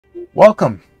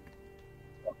Welcome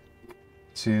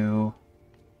to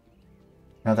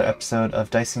another episode of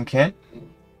Dice&Kin.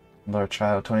 Lord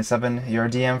Child 27, your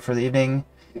DM for the evening.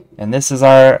 And this is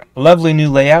our lovely new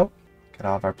layout. Got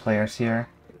all of our players here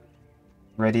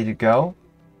ready to go.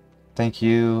 Thank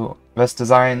you, Vest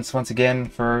Designs, once again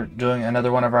for doing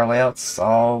another one of our layouts.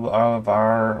 All of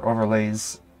our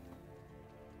overlays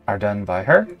are done by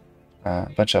her. A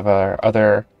bunch of our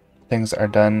other things are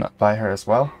done by her as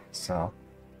well. So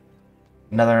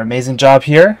another amazing job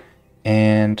here.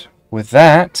 And with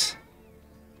that,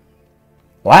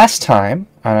 last time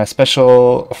on a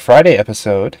special Friday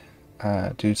episode,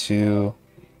 due to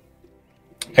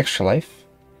Extra Life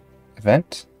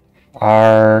event,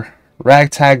 our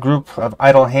ragtag group of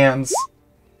idle hands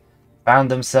found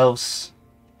themselves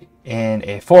in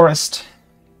a forest,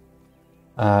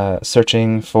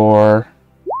 searching for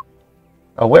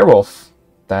a werewolf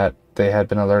that they had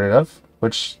been alerted of,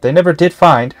 which they never did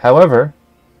find. However,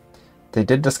 they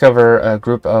did discover a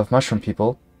group of mushroom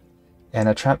people and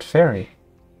a trapped fairy.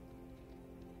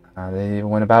 They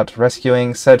went about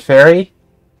rescuing said fairy.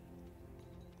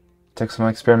 Took some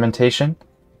experimentation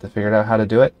to figure out how to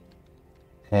do it.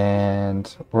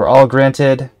 And we're all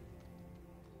granted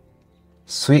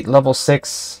sweet level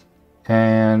 6,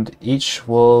 and each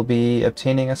will be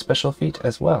obtaining a special feat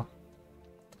as well.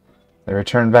 They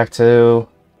returned back to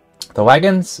the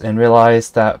wagons and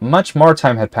realized that much more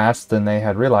time had passed than they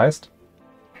had realized.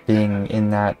 Being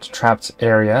in that trapped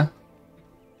area,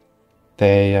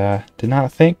 they did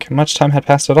not think much time had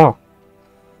passed at all.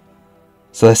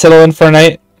 So they settled in for a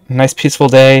night, a nice peaceful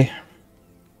day,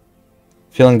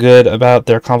 feeling good about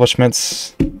their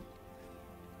accomplishments.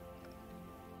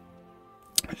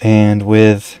 And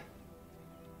with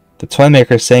the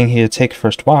Toymaker saying he would take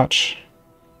first watch,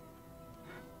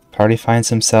 the party finds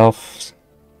himself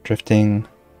drifting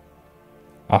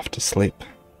off to sleep.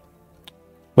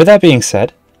 With that being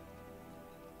said,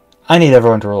 I need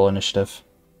everyone to roll initiative.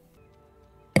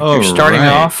 You're starting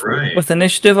off with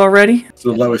initiative already?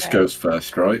 So the lowest goes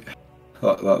first, right?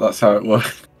 That's how it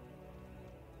works.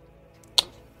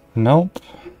 Nope,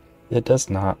 it does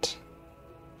not.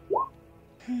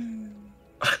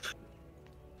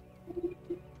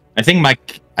 I think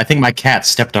my cat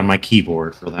stepped on my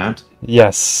keyboard for that.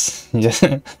 Yes.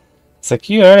 It's like,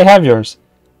 you already have yours.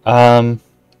 With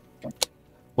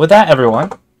that,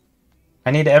 everyone,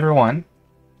 I need everyone,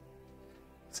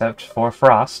 except for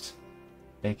Frost,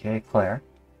 aka Claire,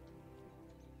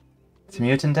 to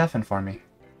mute and deafen for me.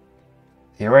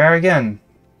 Here we are again.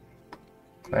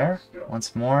 Claire,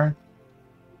 once more.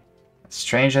 As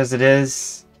strange as it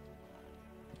is,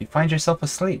 you find yourself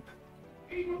asleep.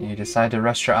 You decide to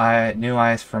rest your new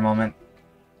eyes for a moment.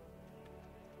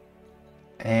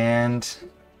 And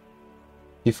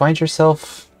you find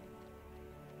yourself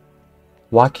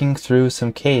walking through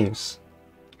some caves.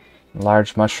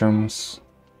 Large mushrooms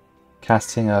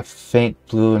casting a faint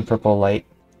blue and purple light.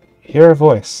 Hear a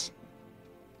voice.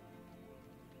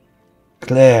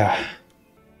 Claire,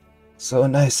 so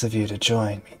nice of you to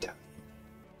join me down.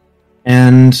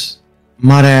 And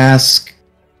might I ask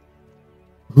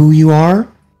who you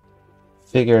are?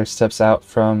 Figure steps out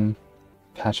from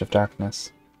a patch of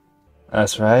darkness.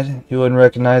 That's right, you wouldn't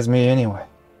recognize me anyway.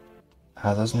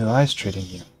 How are those new eyes treating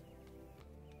you?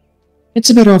 It's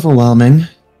a bit overwhelming,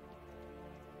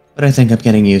 but I think I'm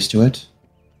getting used to it.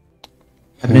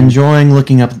 I've been enjoying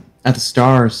looking up at the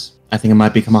stars. I think it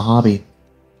might become a hobby.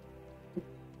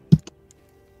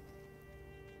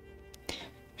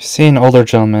 You see an older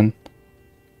gentleman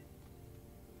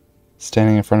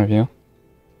standing in front of you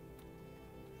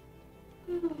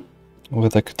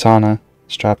with a katana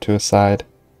strapped to his side.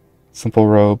 Simple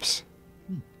robes.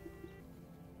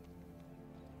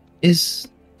 Is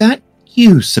that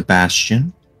you,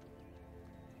 Sebastian?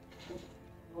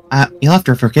 You'll have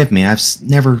to forgive me. I've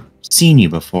never seen you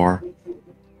before.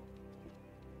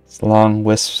 It's long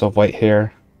wisps of white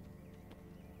hair.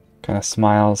 Kind of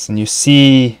smiles, and you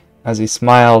see, as he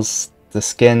smiles, the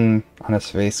skin on his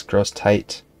face grows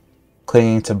tight,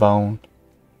 clinging to bone.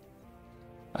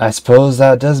 I suppose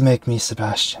that does make me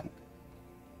Sebastian.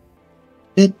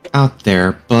 Bit out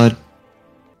there, but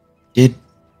did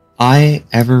I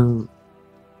ever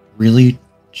really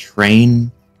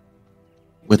train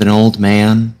with an old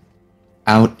man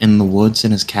out in the woods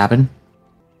in his cabin?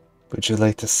 Would you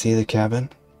like to see the cabin?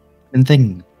 And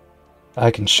thinking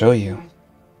I can show you,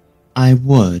 I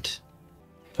would.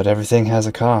 but everything has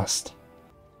a cost.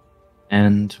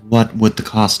 And what would the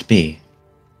cost be?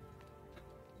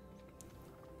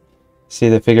 See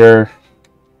the figure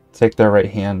take their right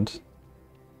hand,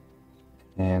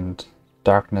 and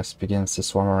darkness begins to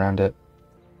swarm around it.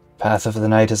 Path of the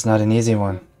night is not an easy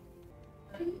one.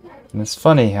 And it's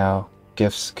funny how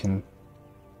gifts can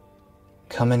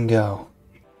come and go.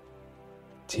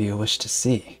 Do you wish to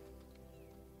see?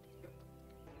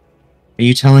 Are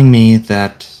you telling me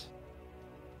that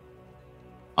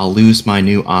I'll lose my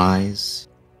new eyes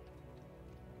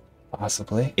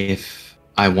Possibly. if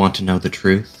I want to know the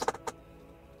truth?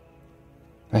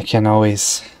 I can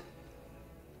always...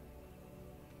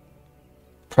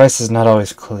 Price is not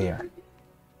always clear.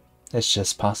 It's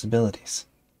just possibilities.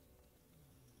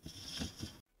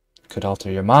 Could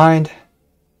alter your mind.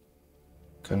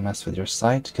 Could mess with your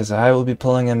sight, because I will be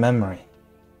pulling a memory.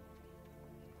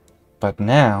 But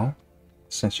now,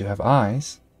 since you have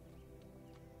eyes,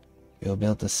 you'll be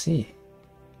able to see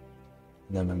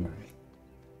the memory.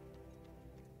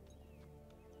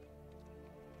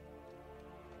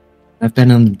 I've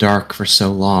been in the dark for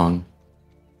so long.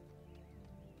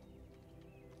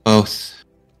 Both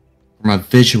from a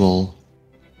visual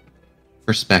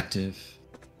perspective,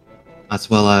 as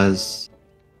well as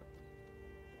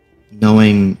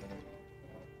knowing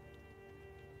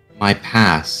my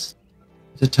past.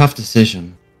 It's a tough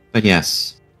decision, but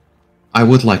yes, I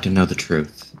would like to know the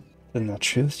truth. Then the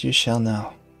truth you shall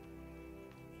know.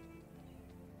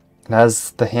 And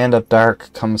as the hand of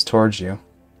dark comes towards you,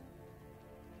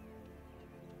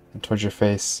 and towards your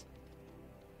face,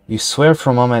 you swear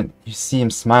for a moment you see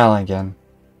him smiling again,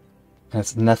 and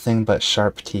it's nothing but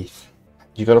sharp teeth.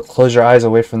 You go to close your eyes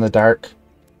away from the dark,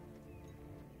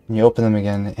 and you open them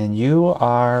again, and you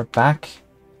are back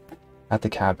at the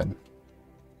cabin.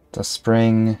 It's a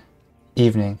spring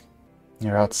evening.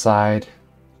 You're outside,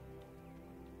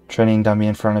 training dummy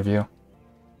in front of you. You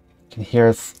can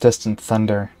hear distant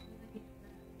thunder.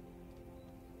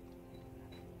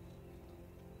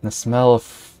 And the smell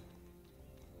of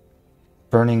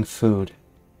burning food.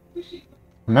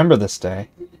 Remember this day.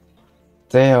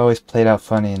 Day always played out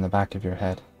funny in the back of your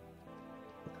head.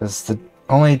 It was the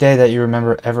only day that you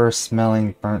remember ever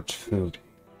smelling burnt food.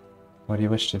 What do you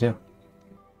wish to do?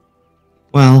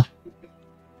 Well,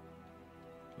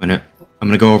 I'm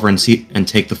gonna go over and see and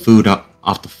take the food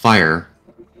off the fire.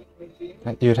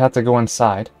 You'd have to go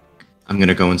inside. I'm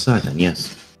gonna go inside then,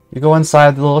 yes. You go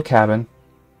inside the little cabin.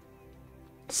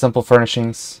 Simple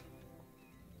furnishings.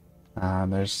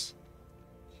 There's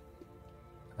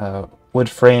a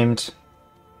wood-framed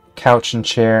couch and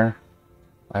chair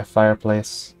by a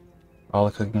fireplace. All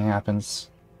the cooking happens.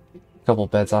 A couple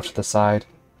beds off to the side.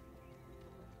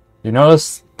 You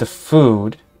notice the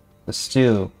food, the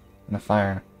stew, and the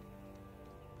fire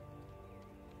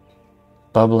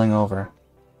bubbling over.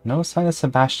 No sign of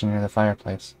Sebastian near the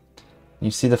fireplace.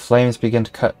 You see the flames begin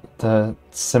to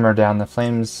simmer down. The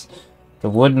flames, the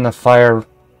wood and the fire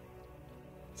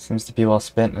seems to be well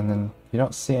spent, and then you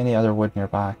don't see any other wood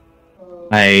nearby.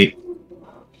 I'm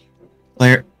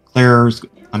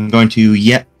going to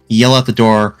yell out the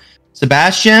door,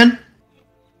 Sebastian?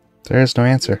 There is no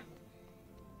answer.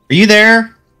 Are you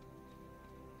there?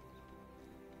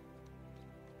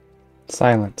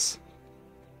 Silence.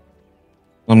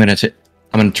 I'm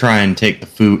gonna try and take the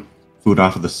food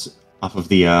off of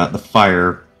the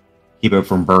fire, keep it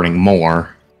from burning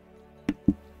more.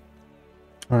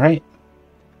 All right.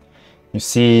 You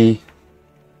see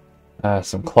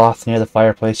some cloth near the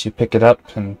fireplace. You pick it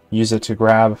up and use it to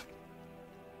grab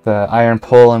the iron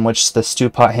pole in which the stew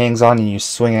pot hangs on, and you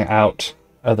swing it out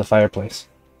of the fireplace.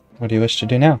 What do you wish to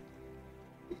do now?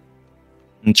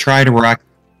 And try to rack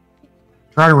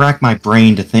my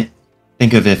brain to think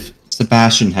of if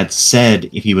Sebastian had said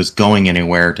if he was going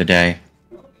anywhere today.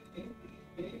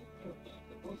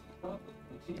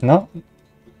 No.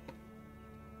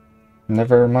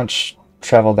 Never much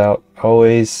traveled out.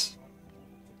 Always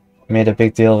made a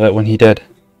big deal of it when he did.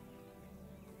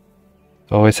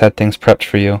 Always had things prepped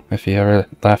for you if he ever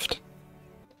left.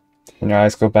 And your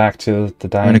eyes go back to the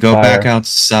dying I'm gonna go fire. back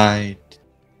outside,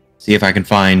 see if I can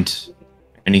find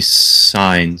any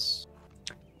signs.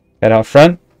 Head out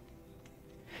front.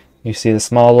 You see the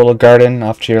small little garden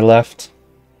off to your left.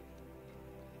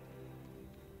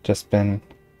 Just been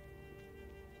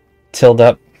tilled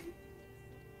up.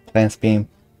 Plants being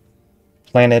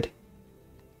planted.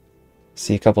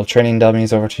 See a couple of training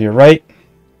dummies over to your right.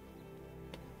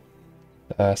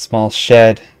 A small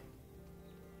shed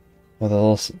with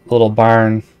a little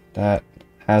barn that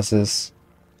houses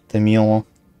the mule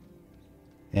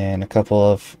and a couple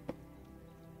of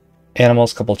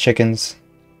animals, a couple of chickens,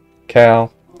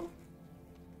 cow,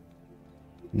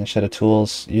 and a shed of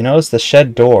tools. You notice the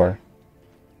shed door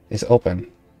is open.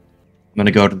 I'm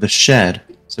gonna go to the shed.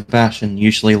 Sebastian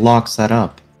usually locks that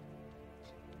up.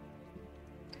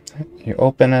 You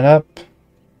open it up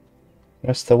the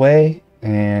rest of the way,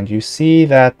 and you see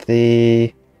that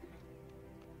the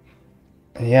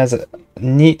he has a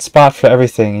neat spot for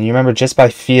everything, and you remember just by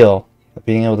feel,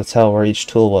 being able to tell where each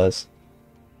tool was.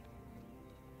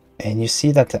 And you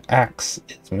see that the axe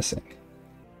is missing.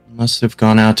 Must have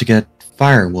gone out to get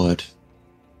firewood.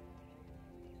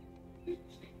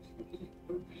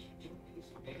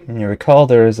 And you recall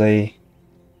there is a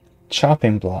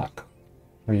chopping block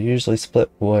where you usually split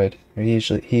wood, or he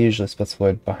usually splits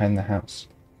wood behind the house.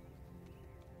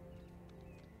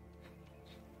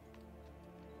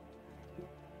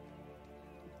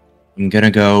 I'm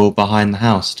gonna go behind the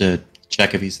house to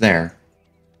check if he's there.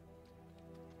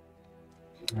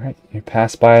 Alright, you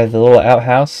pass by the little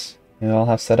outhouse you all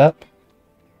have set up.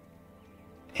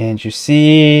 And you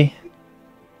see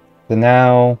the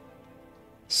now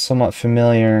somewhat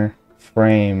familiar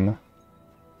frame of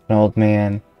an old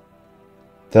man.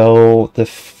 Though the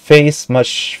face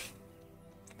much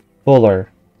fuller.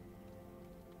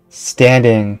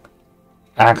 Standing,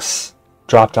 axe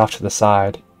dropped off to the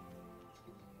side.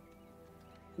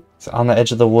 It's on the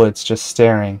edge of the woods, just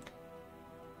staring.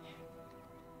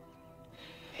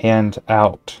 Hand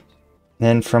out.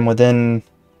 Then from within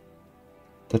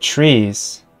the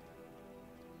trees,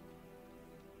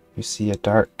 you see a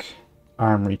dark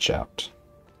arm reach out.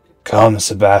 Come,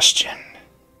 Sebastian.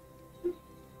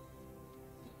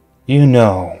 You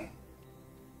know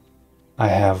I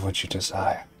have what you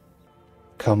desire.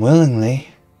 Come willingly,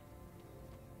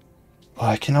 or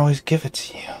I can always give it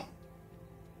to you.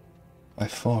 By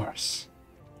force.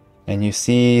 And you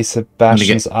see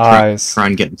Sebastian's eyes try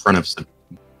and get in front of him.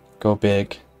 Go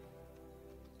big.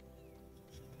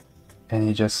 And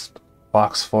he just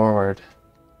walks forward,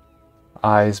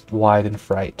 eyes wide in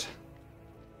fright.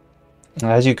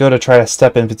 And as you go to try to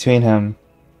step in between him,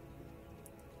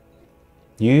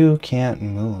 you can't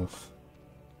move.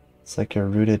 It's like you're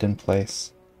rooted in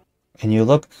place. And you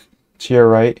look to your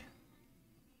right,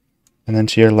 and then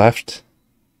to your left,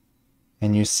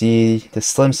 and you see the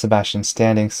slim Sebastian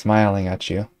standing smiling at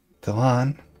you. Go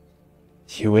on.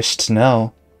 You wish to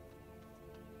know.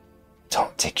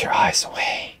 Don't take your eyes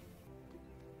away.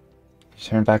 You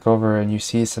turn back over and you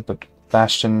see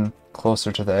Sebastian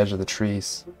closer to the edge of the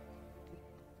trees.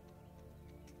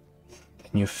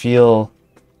 And you feel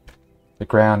the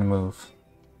ground move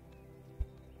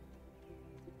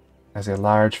as a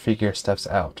large figure steps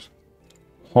out.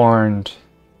 Horned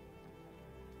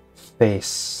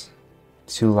face.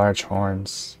 2 large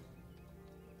horns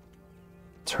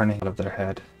turning out of their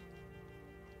head.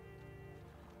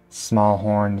 Small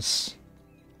horns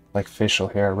like facial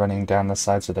hair running down the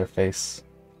sides of their face.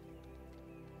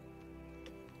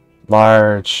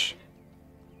 Large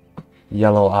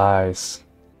yellow eyes.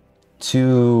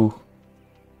 2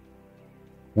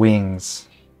 wings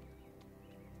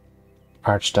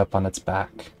arched up on its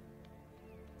back.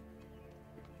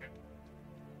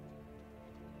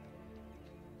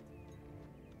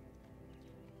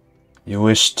 You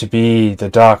wish to be the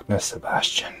darkness,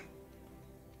 Sebastian.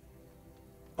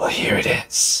 Well, here it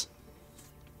is.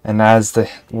 And as the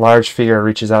large figure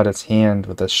reaches out its hand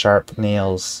with the sharp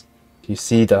nails, you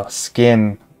see the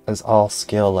skin is all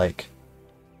scale-like.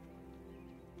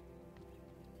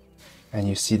 And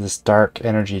you see this dark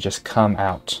energy just come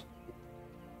out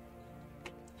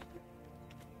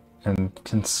and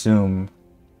consume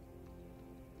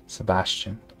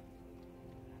Sebastian.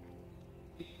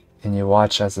 And you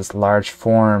watch as this large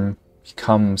form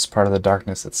becomes part of the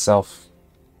darkness itself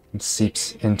and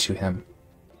seeps into him.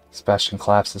 Sebastian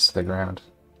collapses to the ground.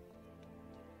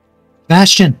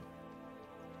 Sebastian!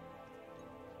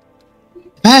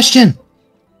 Sebastian!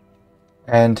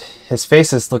 And his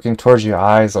face is looking towards you,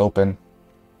 eyes open.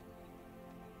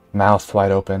 Mouth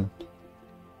wide open.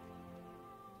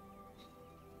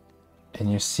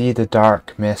 And you see the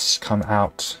dark mist come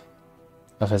out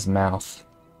of his mouth.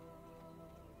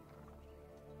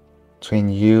 Between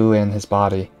you and his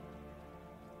body,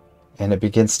 and it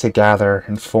begins to gather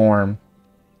and form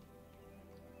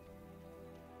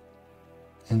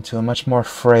into a much more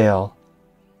frail,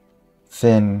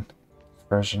 thin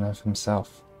version of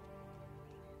himself.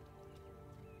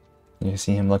 You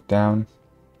see him look down.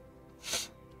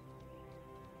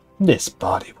 This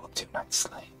body will do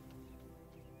nicely.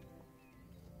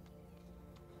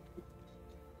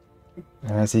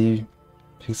 And as he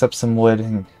picks up some wood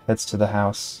and heads to the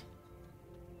house,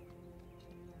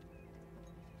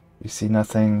 you see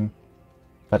nothing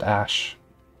but ash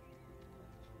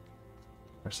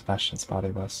where Sebastian's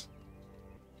body was.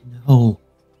 No.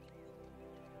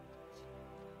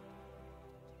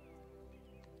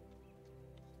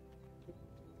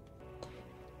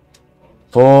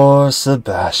 Poor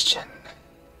Sebastian.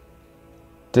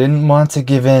 Didn't want to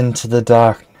give in to the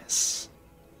darkness.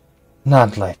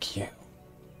 Not like you.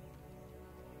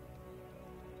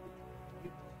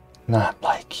 Not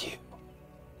like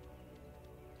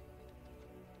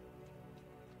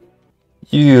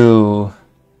you.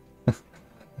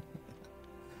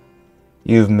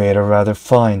 You've made a rather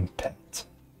fine pet.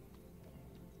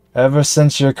 Ever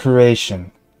since your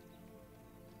creation.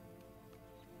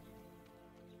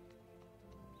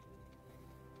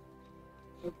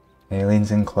 He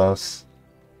leans in close.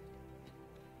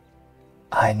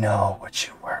 I know what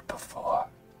you were before.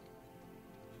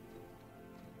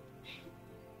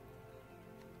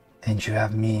 And you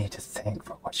have me to thank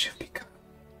for what you've become.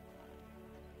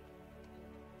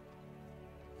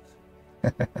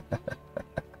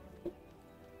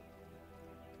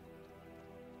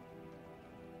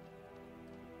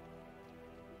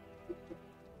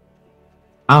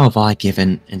 How have I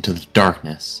given into the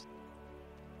darkness?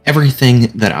 Everything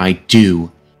that I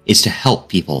do is to help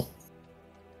people.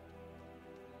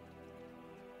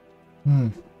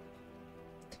 And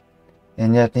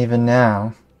yet, even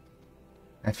now,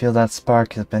 I feel that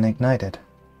spark has been ignited.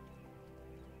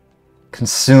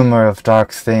 Consumer of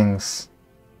dark things.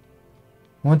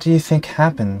 What do you think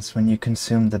happens when you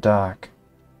consume the dark?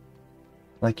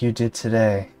 Like you did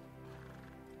today.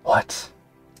 What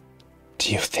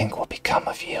do you think will become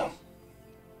of you?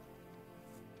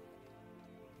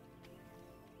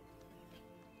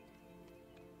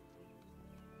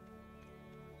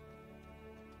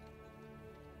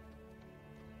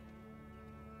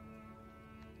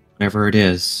 Whatever it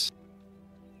is,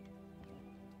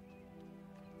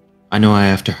 I know I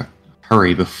have to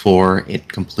hurry before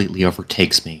it completely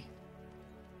overtakes me.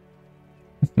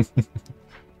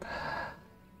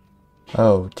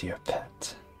 Oh, dear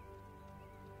pet.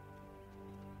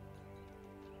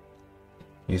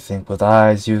 You think with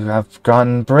eyes you have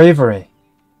gotten bravery.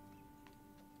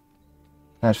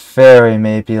 That fairy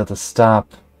may be able to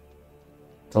stop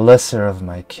the lesser of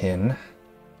my kin.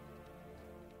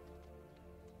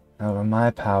 However, my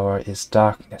power is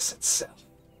darkness itself.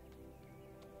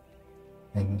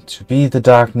 And to be the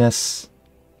darkness,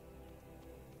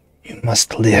 you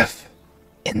must live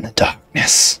in the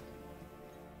darkness.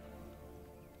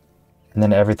 And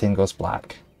then everything goes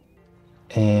black.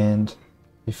 And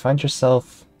you find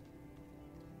yourself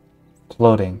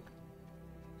floating.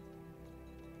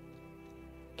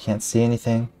 Can't see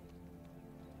anything.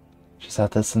 Just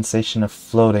have the sensation of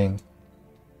floating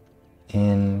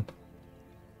in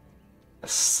a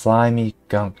slimy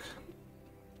gunk.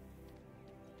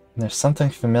 And there's something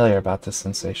familiar about this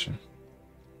sensation,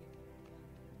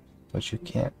 but you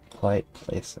can't quite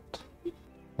place it.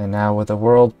 And now with the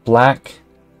world black,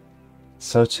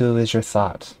 so too is your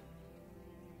thought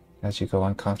as you go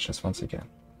unconscious once again.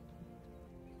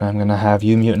 I'm gonna have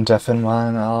you mutant deafen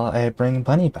while I bring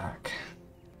Bunny back.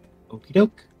 Okie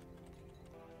doke.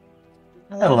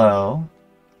 Hello,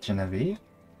 Genevieve.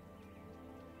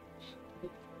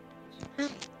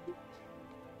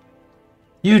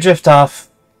 You drift off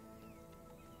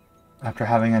after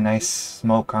having a nice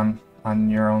smoke on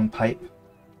your own pipe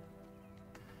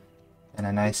and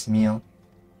a nice meal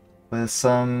with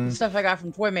some stuff I got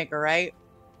from Toy Maker, right?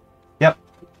 Yep.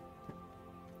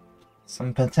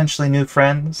 Some potentially new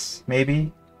friends,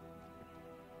 maybe.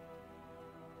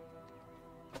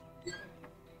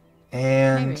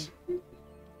 And maybe.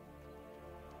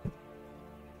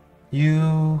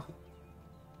 You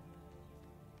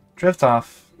drift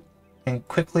off and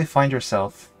quickly find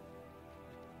yourself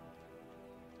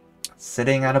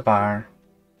sitting at a bar.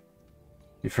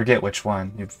 You forget which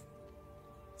one. You've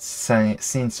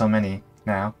seen so many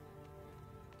now.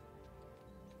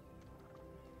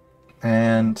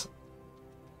 And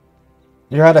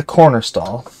you're at a corner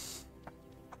stall.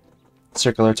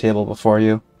 Circular table before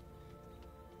you.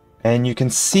 And you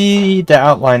can see the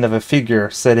outline of a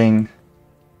figure sitting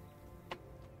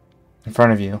in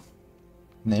front of you.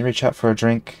 And they reach out for a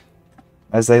drink.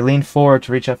 As they lean forward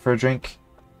to reach out for a drink,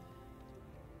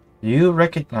 you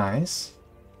recognize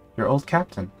your old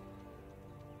captain.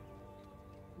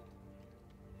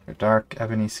 Your dark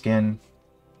ebony skin,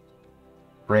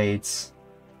 braids.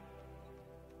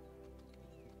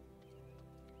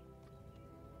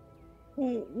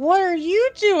 What are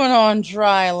you doing on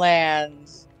dry land?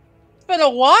 It's been a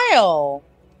while.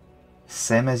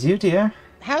 Same as you, dear.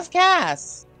 How's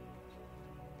Cass?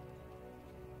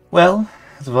 Well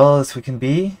as we can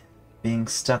be, being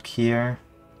stuck here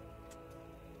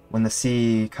when the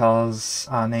sea calls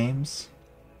our names.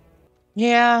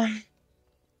 Yeah.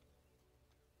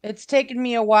 It's taken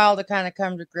me a while to kind of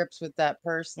come to grips with that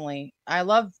personally. I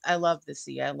love the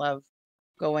sea. I love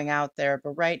going out there,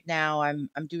 but right now I'm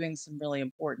doing some really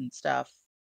important stuff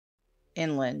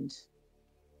inland.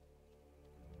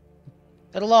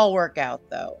 It'll all work out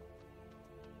though.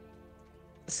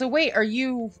 So wait, are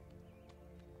you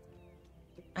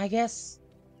I guess...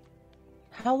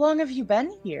 How long have you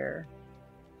been here?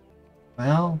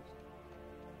 Well,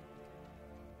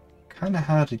 kind of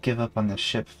had to give up on the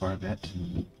ship for a bit.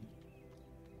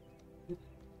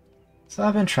 So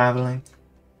I've been traveling.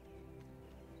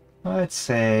 I'd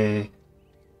say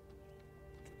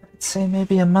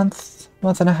maybe a month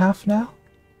and a half now.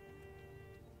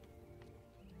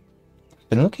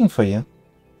 Been looking for you.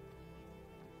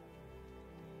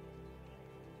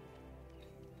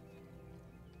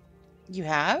 You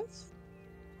have?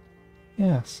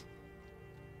 Yes.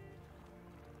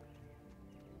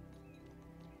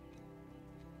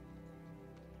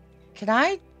 Can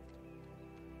I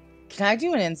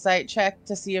do an insight check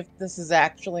to see if this is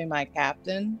actually my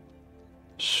captain?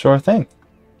 Sure thing.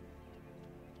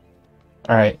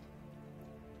 Alright.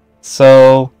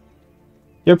 So,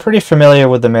 you're pretty familiar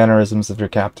with the mannerisms of your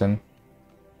captain.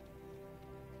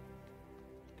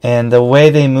 And the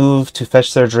way they move to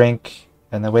fetch their drink,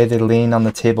 and the way they lean on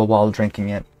the table while drinking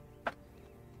it.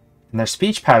 And their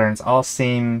speech patterns all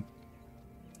seem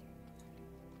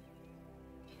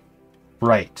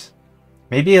right.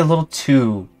 Maybe a little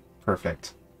too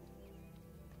perfect.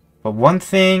 But one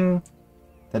thing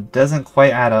that doesn't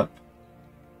quite add up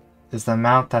is the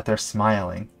amount that they're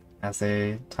smiling as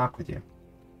they talk with you.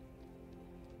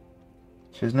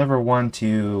 She was never one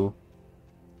to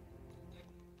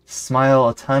smile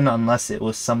a ton unless it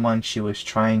was someone she was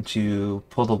trying to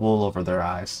pull the wool over their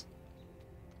eyes.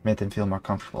 Made them feel more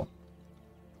comfortable.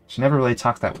 She never really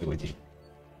talked that way with you.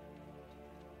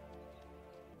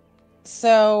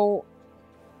 So,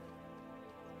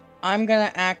 I'm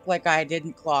gonna act like I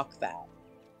didn't clock that.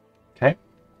 Okay?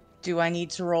 Do I need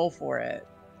to roll for it?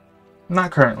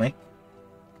 Not currently.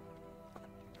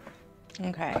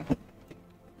 Okay.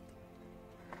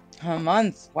 A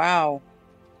month, wow.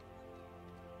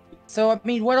 So, I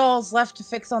mean, what all's left to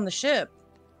fix on the ship?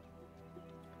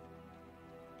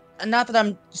 And not that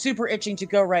I'm super itching to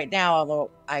go right now, although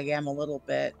I am a little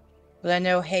bit. But I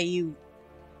know Hey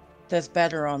does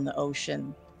better on the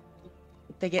ocean.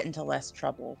 They get into less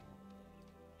trouble.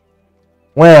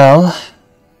 Well,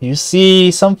 you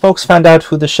see, some folks found out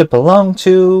who the ship belonged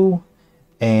to,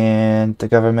 and the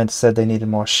government said they needed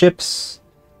more ships,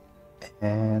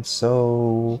 and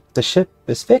so the ship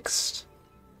is fixed.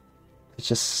 It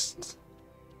just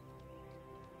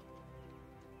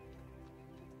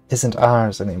isn't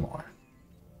ours anymore.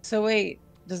 So wait,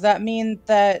 does that mean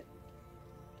that...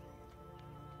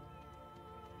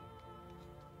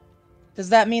 Does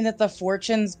that mean that the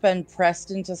fortune's been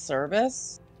pressed into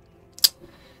service?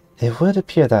 It would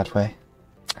appear that way.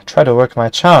 I try to work my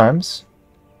charms.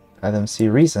 I them see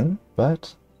reason,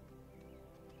 but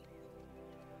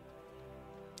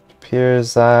it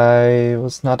appears I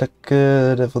was not as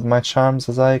good with my charms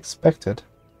as I expected.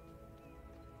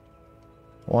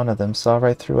 One of them saw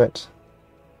right through it.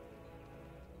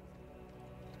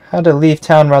 Had to leave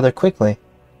town rather quickly.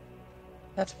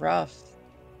 That's rough.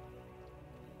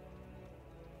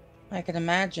 I can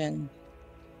imagine.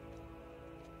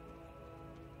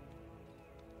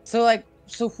 So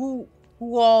who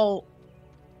all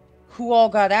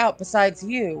got out besides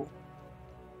you?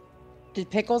 Did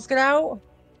Pickles get out?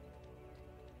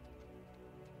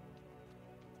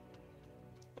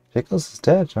 Pickles is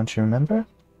dead, don't you remember?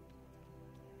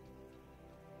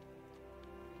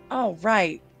 Oh,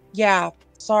 right. Yeah,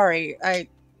 sorry. I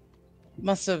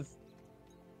must have...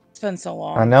 It's been so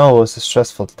long. I know, it was a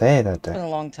stressful day that It's been day. a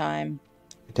long time.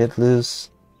 We did lose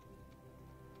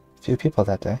a few people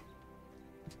that day.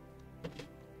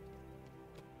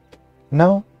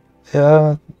 No,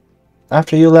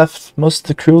 after you left, most of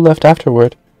the crew left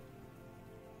afterward.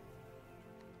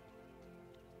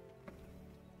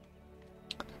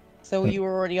 So you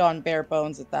were already on bare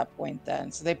bones at that point then.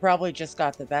 So they probably just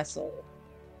got the vessel.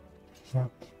 Yeah.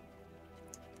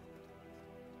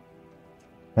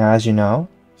 Now, as you know,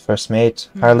 First Mate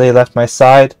hardly left my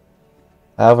side.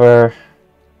 However,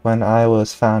 when I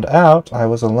was found out, I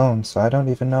was alone, so I don't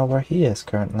even know where he is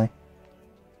currently.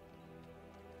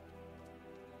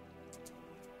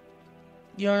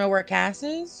 You don't know where Cass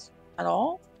is? At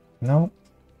all? No.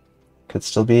 Could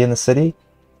still be in the city.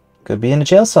 Could be in a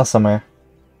jail cell somewhere.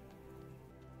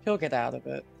 He'll get out of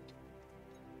it.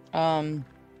 Huh.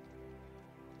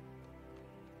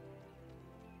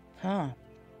 And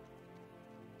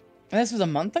this was a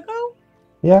month ago?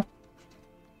 Yeah.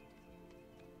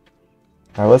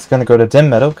 I was gonna go to Dim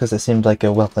Meadow because it seemed like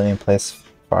a welcoming place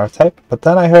for our type, but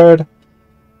then I heard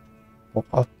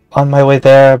on my way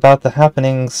there about the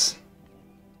happenings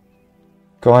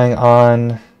going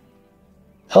on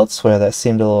elsewhere that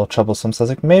seemed a little troublesome. So I was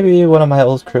like, maybe one of my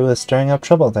old crew is stirring up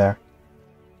trouble there.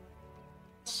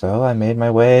 So I made my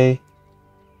way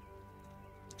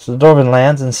So the Dwarven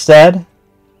lands instead,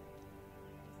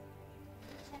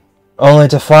 only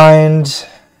to find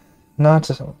not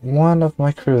one of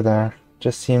my crew there.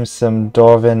 Just seems some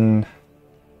Dwarven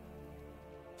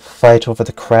fight over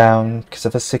the crown because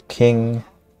of a sick king.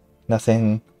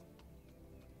 Nothing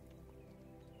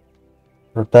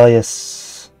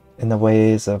rebellious in the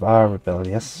ways of our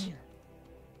rebellious.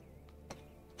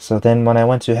 So then when I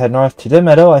went to head north to the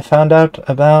meadow, I found out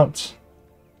about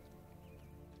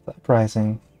the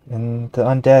uprising and the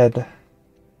undead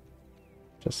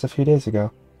just a few days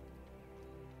ago.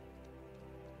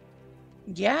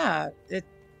 Yeah,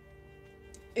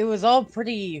 it was all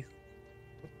pretty.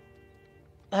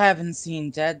 I haven't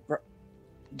seen dead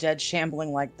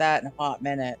shambling like that in a hot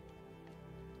minute.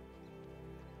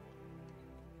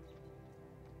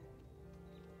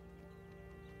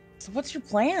 So what's your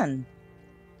plan?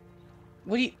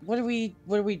 What are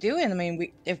we doing? I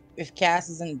mean, if Cass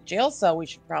is in a jail cell, we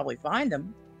should probably find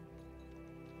him.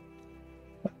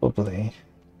 Probably.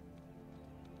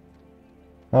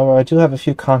 However, I do have a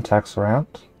few contacts around.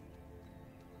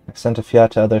 I sent a few out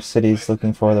to other cities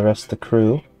looking for the rest of the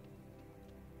crew.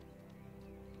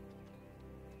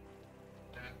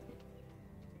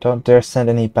 Don't dare send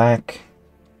any back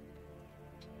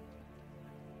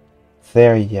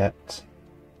there yet.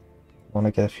 I want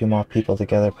to get a few more people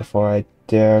together before I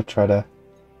dare try to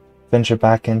venture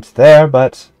back into there,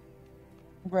 but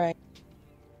right.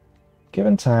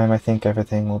 Given time, I think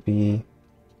everything will be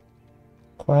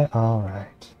quite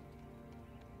alright.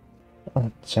 Oh,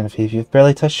 Genevieve, you've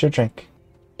barely touched your drink.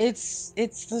 It's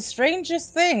the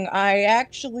strangest thing. I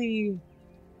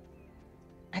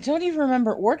don't even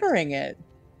remember ordering it.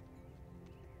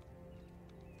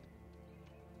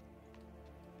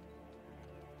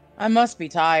 I must be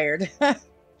tired.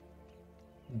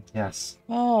 Yes.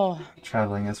 Oh,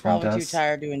 Traveling as one probably does. too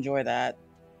tired to enjoy that.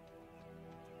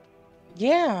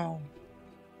 Yeah.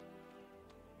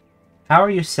 How are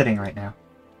you sitting right now?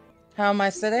 How am I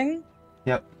sitting?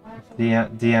 Yep.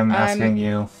 DM asking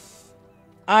you.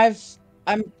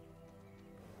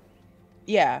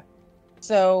 Yeah.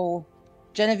 So,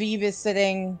 Genevieve is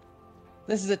sitting.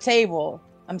 This is a table.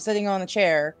 I'm sitting on the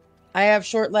chair. I have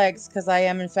short legs because I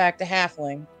am in fact a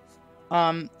halfling.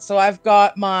 So I've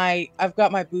got my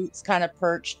boots kind of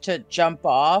perched to jump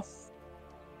off.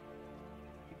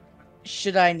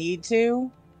 Should I need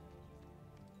to?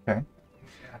 Okay.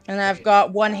 And I've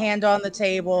got one hand on the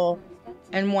table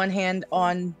and one hand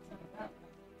on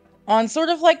sort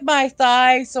of like my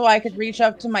thigh so I could reach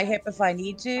up to my hip if I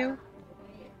need to.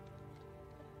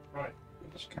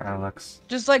 She kind of looks.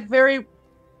 Just like very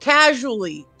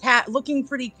casually, looking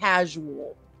pretty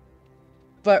casual,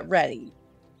 but ready.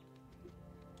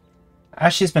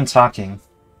 As she's been talking,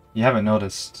 you haven't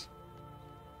noticed.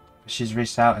 She's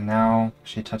reached out and now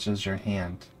she touches your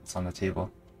hand. It's on the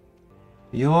table.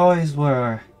 You always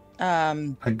were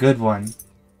a good one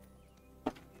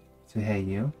to hey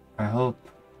you. I hope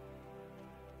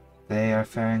they are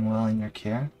faring well in your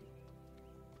care.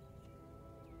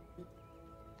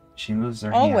 She moves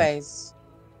her hand. Always.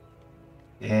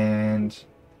 And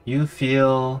you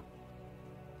feel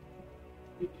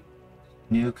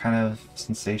new kind of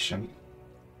sensation.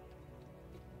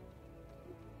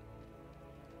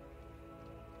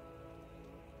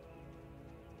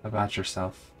 About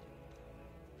yourself.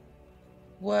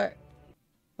 What?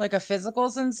 Like a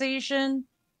physical sensation?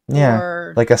 Yeah,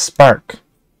 or... like a spark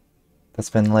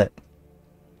that's been lit.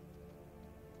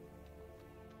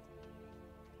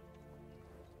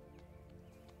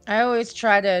 I always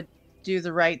try to do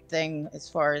the right thing as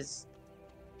far as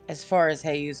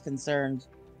Heiyu's concerned.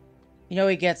 You know,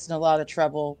 he gets in a lot of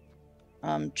trouble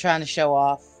trying to show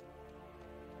off.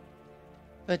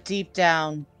 But deep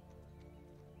down,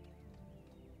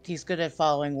 he's good at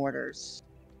following orders.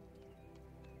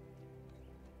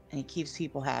 And he keeps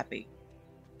people happy.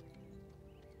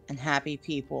 And happy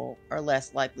people are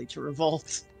less likely to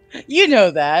revolt. You know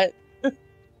that.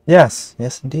 Yes,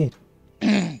 yes indeed.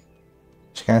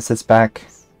 She kind of sits back.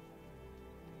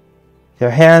 Your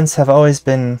hands have always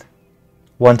been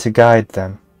one to guide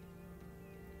them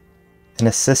and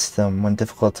assist them when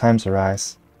difficult times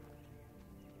arise.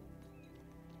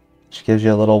 She gives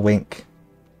you a little wink.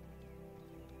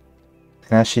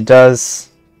 And as she does,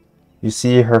 you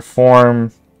see her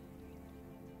form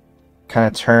kind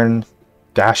of turn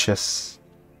gaseous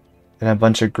and a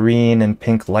bunch of green and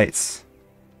pink lights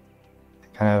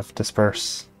kind of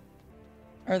disperse.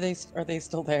 Are they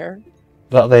still there?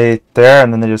 Well, they're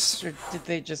and then they just... Or did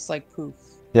they just like poof?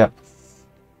 Yep.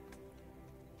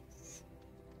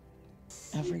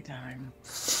 Every time.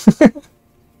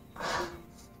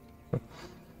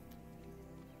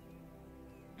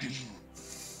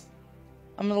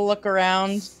 I'm gonna look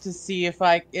around to see if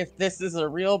this is a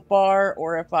real bar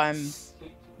or if I'm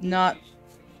not.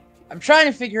 I'm trying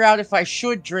to figure out if I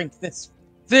should drink this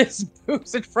booze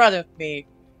in front of me,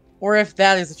 or if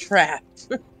that is a trap.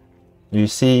 You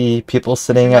see people You're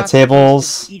sitting at not supposed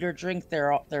tables. to eat or drink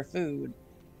their food.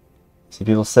 See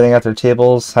people sitting at their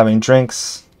tables having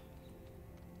drinks.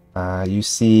 You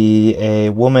see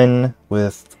a woman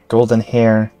with golden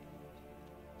hair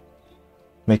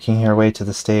making her way to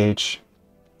the stage.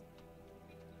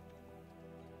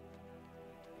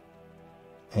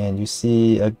 And you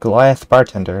see a Goliath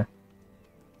bartender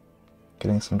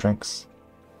getting some drinks,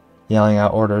 yelling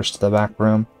out orders to the back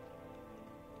room.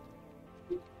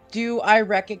 Do I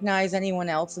recognize anyone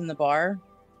else in the bar?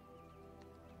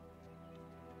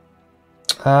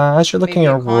 As you're looking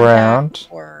Maybe a around,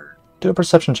 or... do a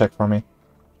perception check for me.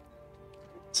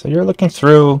 So you're looking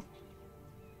through,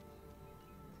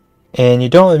 and you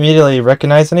don't immediately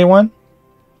recognize anyone.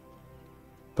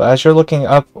 But as you're looking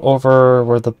up over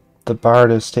where the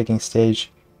bard is taking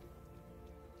stage,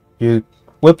 you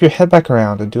whip your head back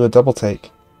around and do a double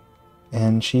take.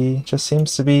 And she just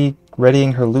seems to be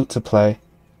readying her lute to play.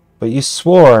 But you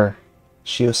swore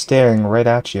she was staring right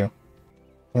at you.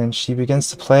 And she begins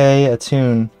to play a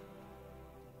tune.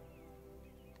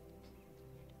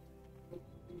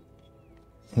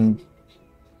 And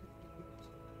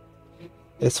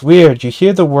it's weird. You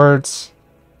hear the words,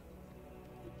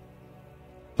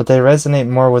 but they resonate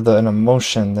more with an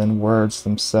emotion than words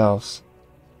themselves.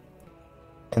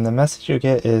 And the message you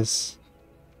get is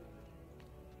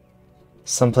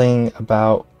something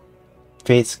about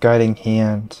fate's guiding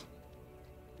hand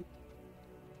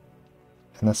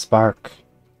and the spark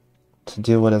to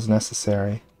do what is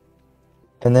necessary.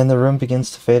 And then the room begins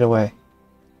to fade away.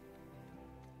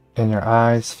 And your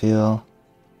eyes feel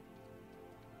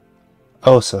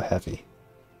oh so heavy.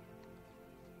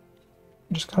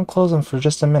 I'm just gonna close them for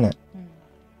just a minute.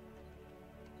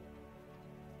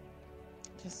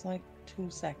 Just like 2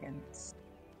 seconds.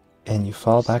 And you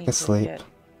fall Just back need to asleep. get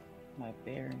my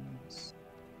bearings.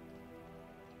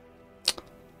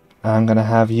 I'm gonna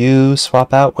have you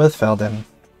swap out with Felden.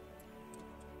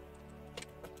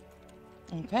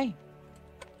 Okay.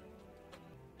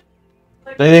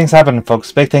 Big things happening,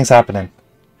 folks. Big things happening.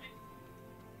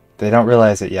 They don't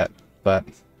realize it yet, but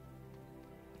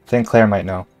I think Claire might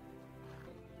know.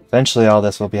 Eventually all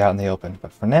this will be out in the open,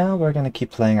 but for now we're going to keep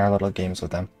playing our little games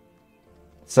with them.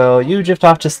 So you drift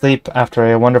off to sleep after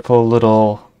a wonderful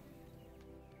little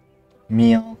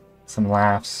meal, some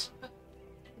laughs.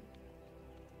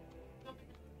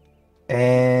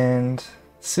 And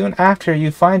soon after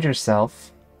you find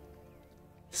yourself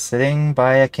sitting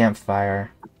by a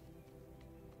campfire.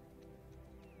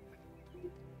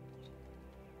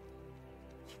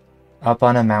 Up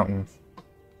on a mountain.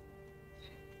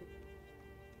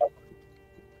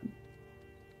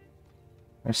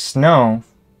 There's snow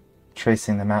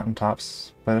tracing the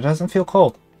mountaintops, but it doesn't feel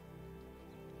cold.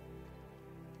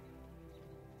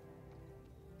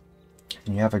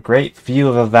 And you have a great view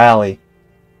of a valley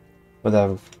with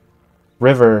a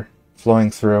river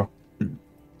flowing through. And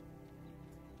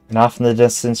off in the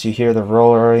distance you hear the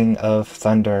roaring of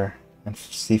thunder and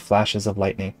see flashes of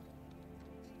lightning.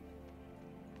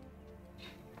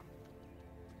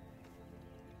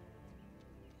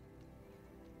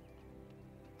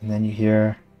 And then you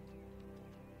hear,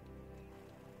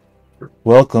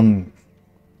 "Welcome,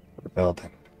 Belden."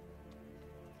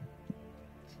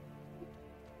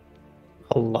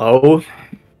 Hello?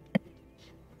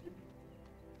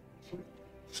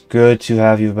 It's good to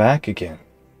have you back again.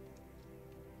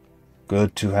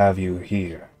 Good to have you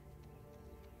here.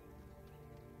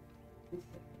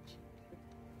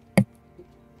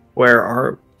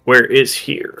 Where is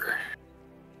here?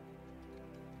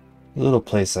 The little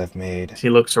place I've made. He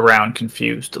looks around,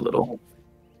 confused a little.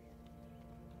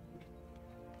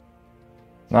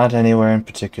 Not anywhere in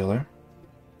particular.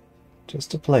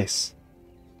 Just a place.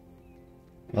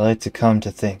 I like to come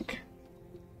to think.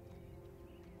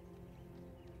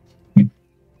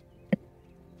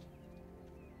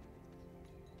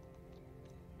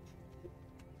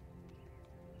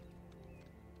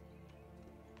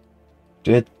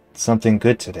 Did something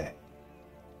good today.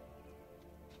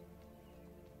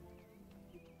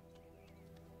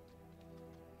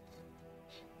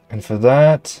 And for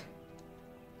that,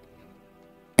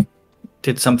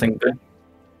 Did something good.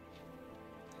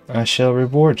 I shall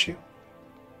reward you.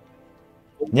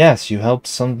 Yes, you helped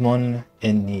someone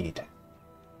in need.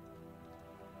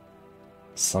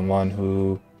 Someone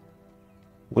who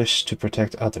wished to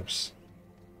protect others,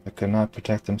 but could not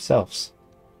protect themselves.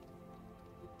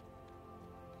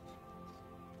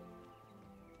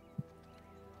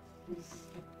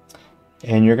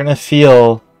 And you're gonna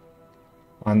feel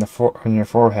on your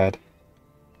forehead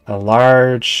a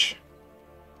large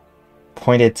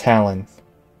pointed talon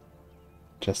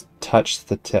just touch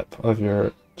the tip of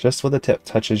your, just where the tip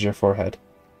touches your forehead.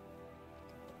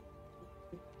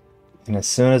 And as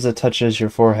soon as it touches your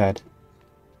forehead,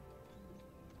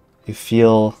 you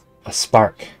feel a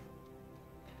spark.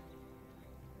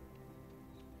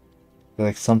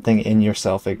 Like something in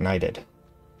yourself ignited.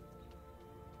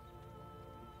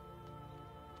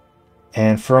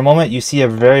 And for a moment you see a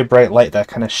very bright light that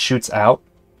kind of shoots out.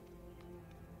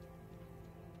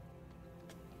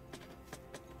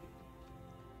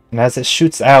 And as it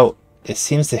shoots out, it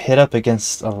seems to hit up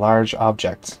against a large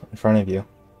object in front of you.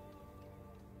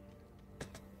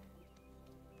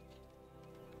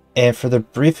 And for the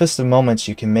briefest of moments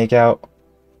you can make out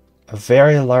a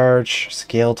very large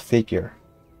scaled figure.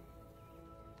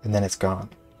 And then it's gone.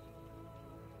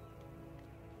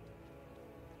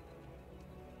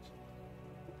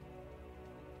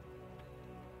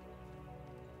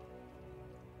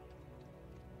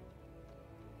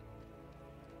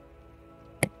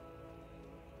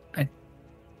 I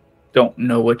don't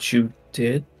know what you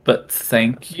did, but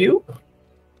thank you.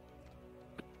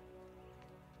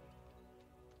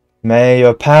 May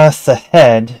your path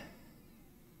ahead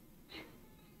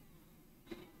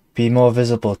be more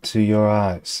visible to your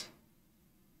eyes.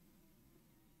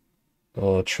 The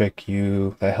little trick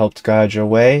that helped guide your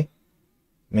way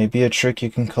may be a trick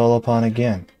you can call upon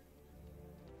again.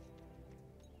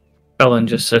 Ellen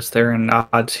just sits there and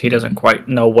nods. He doesn't quite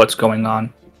know what's going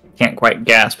on. Can't quite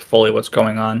grasp fully what's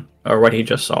going on, or what he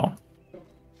just saw.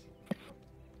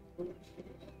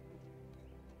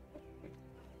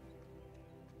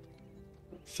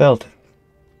 Felton.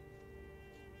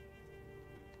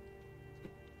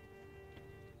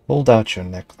 Hold out your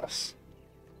necklace.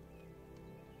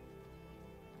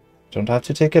 Don't have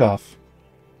to take it off.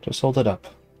 Just hold it up.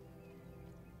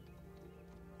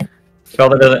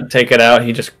 Felder doesn't take it out.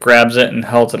 He just grabs it and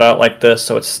holds it out like this,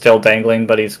 so it's still dangling,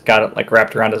 but he's got it like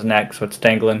wrapped around his neck, so it's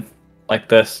dangling like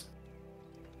this.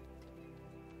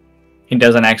 He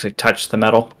doesn't actually touch the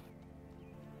metal.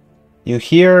 You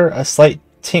hear a slight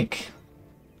tink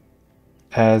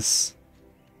as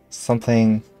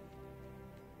something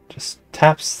just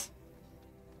taps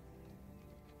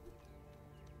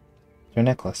your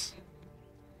necklace.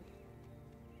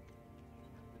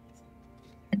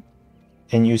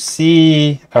 And you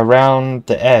see around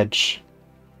the edge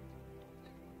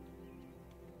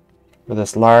where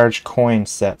this large coin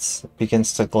sits, it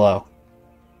begins to glow.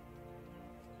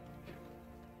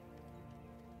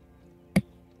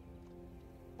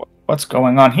 What's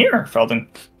going on here? Felden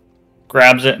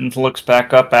grabs it and looks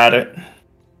back up at it.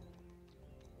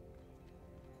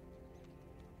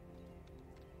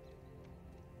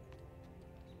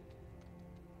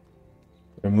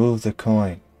 Remove the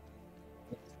coin.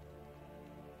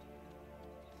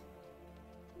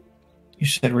 You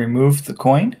said remove the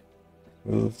coin?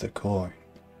 Remove the coin.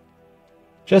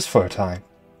 Just for a time.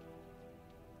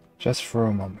 Just for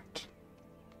a moment.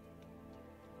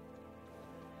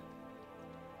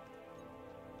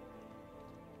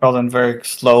 Felden very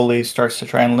slowly starts to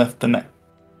try and lift the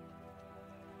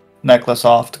necklace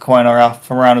off, the coin off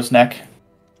from around his neck.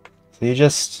 So you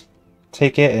just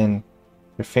take it and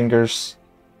your fingers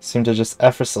seem to just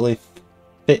effortlessly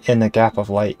fit in the gap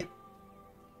of light.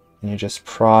 And you just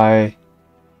pry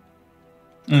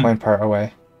the coin part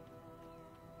away.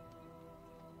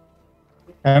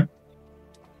 Okay.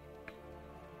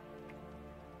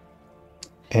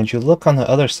 And you look on the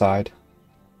other side.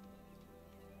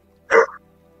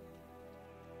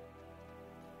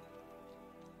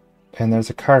 And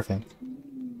there's a carving.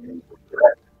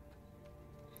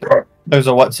 There's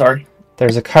a what, sorry?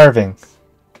 There's a carving.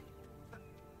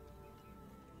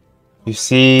 You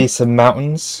see some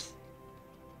mountains,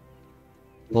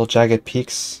 little jagged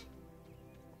peaks,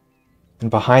 and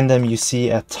behind them you see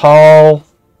a tall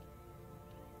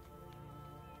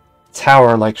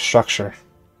tower-like structure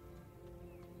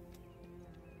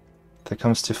that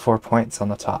comes to 4 points on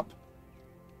the top.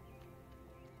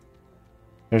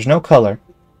 There's no color,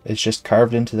 it's just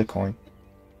carved into the coin.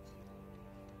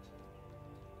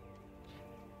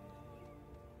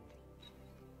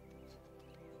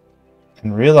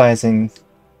 And realizing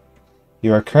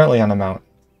you are currently on a mountain,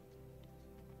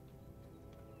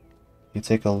 you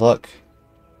take a look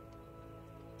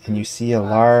and you see a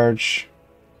large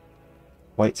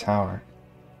white tower.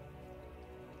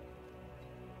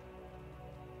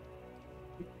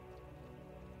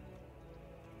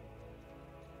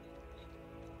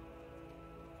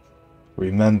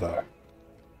 Remember.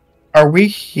 Are we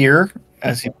here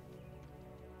as he...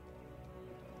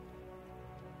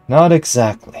 Not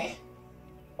exactly.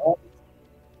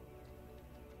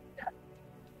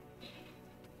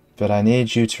 But I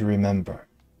need you to remember.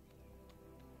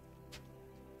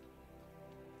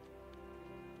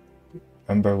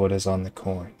 Remember what is on the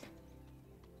coin.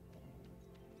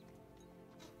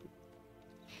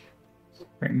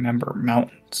 Remember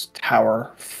mountains,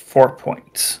 tower, 4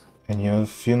 points. And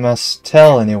if you must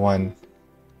tell anyone,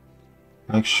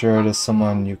 make sure it is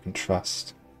someone you can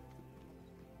trust.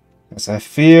 As I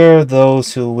fear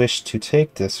those who wish to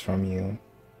take this from you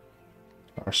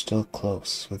are still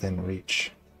close within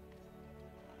reach.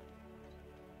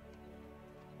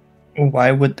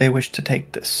 Why would they wish to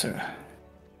take this, sir?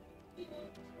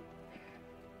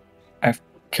 I've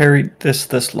carried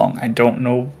this long. I don't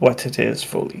know what it is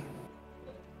fully.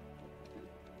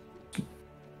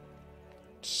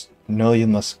 Just know you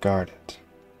must guard it.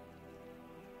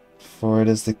 For it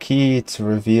is the key to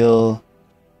reveal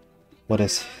what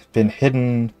has been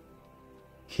hidden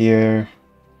here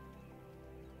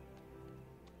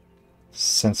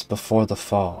since before the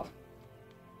fall.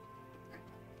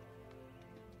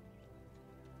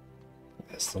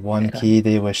 It's the one key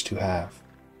they wish to have,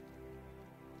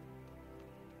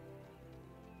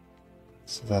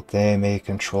 so that they may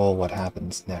control what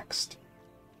happens next.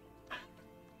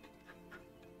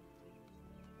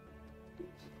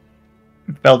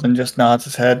 Belden just nods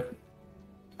his head.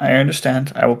 I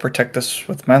understand. I will protect this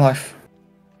with my life.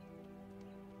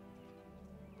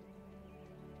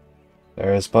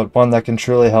 There is but one that can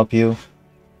truly help you,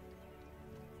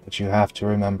 but you have to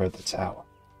remember the tower.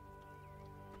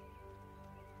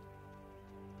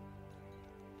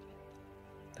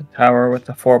 The tower with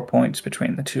the 4 points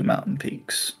between the 2 mountain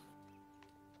peaks.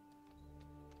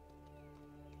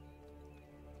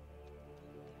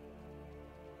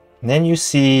 And then you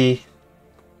see,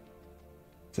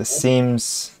 this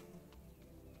seems,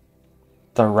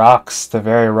 the rocks, the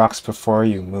very rocks before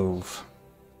you move.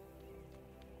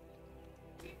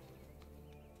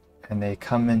 And they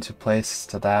come into place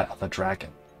to that of a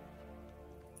dragon.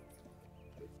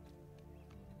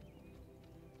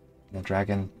 The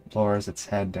dragon lowers its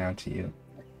head down to you.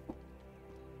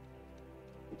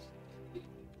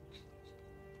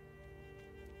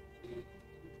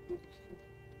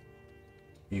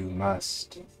 You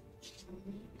must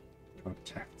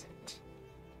protect it.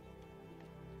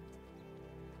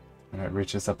 And it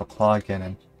reaches up a claw again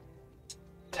and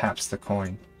taps the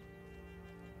coin.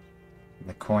 And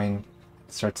the coin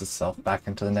inserts itself back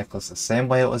into the necklace the same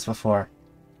way it was before.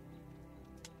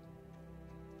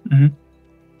 Mm-hmm.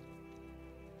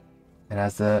 And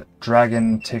as the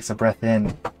dragon takes a breath in,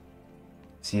 you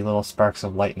see little sparks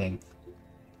of lightning.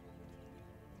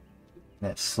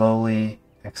 And it slowly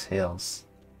exhales.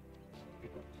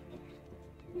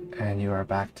 And you are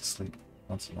back to sleep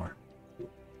once more.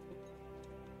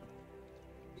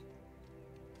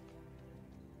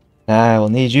 I will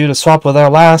need you to swap with our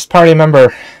last party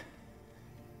member.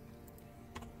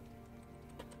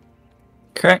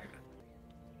 Okay.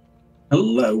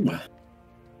 Hello.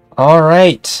 All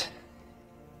right.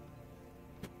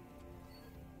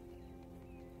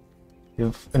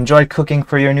 You've enjoyed cooking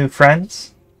for your new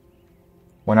friends.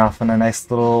 Went off on a nice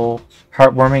little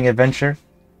heartwarming adventure.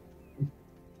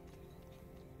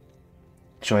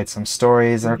 Enjoyed some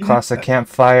stories across a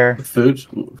campfire Food.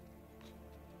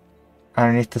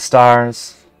 underneath the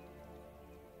stars.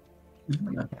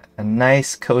 A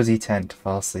nice cozy tent to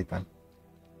fall asleep in.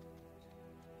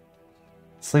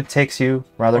 Sleep takes you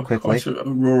rather quickly. Quite a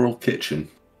rural kitchen.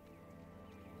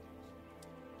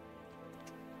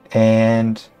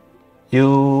 And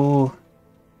you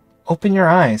open your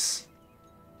eyes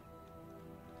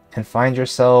and find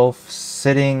yourself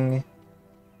sitting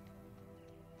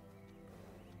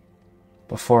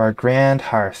before a grand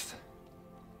hearth.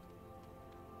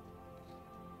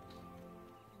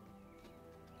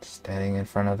 Standing in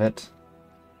front of it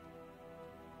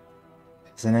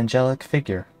is an angelic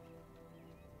figure.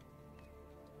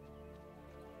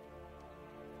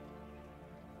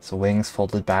 Its wings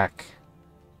folded back.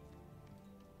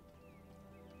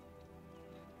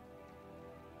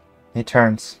 He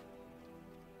turns.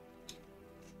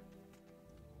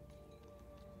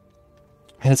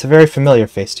 And it's a very familiar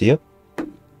face to you.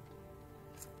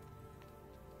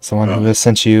 Someone who has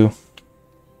sent you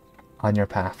on your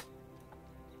path.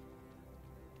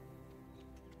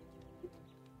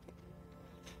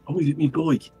 Oh, is it me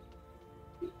boy?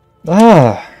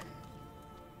 Ah!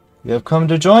 You have come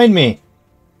to join me.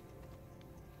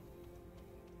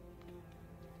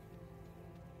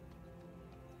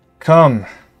 Come,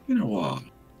 You know what?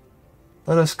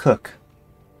 let us cook.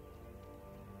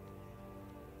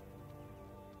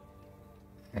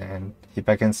 And he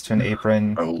beckons to an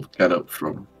apron. I will get up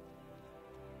from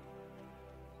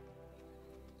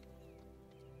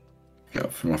Get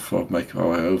up from my fog, make my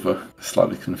way over,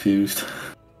 slightly confused.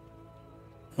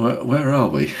 Where are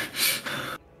we?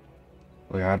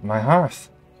 We are at my hearth.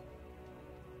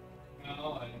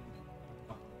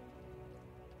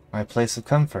 My place of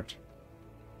comfort.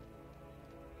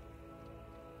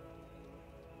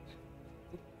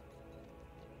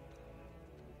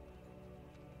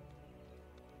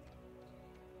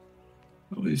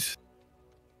 Always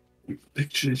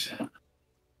pictured.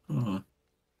 Oh,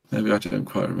 maybe I don't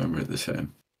quite remember it the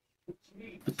same.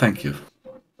 But thank you.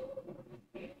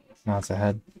 Nods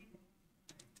ahead.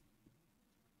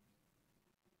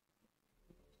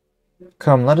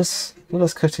 Come, let us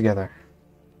cook together,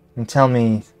 and tell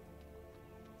me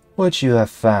what you have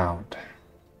found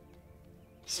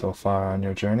so far on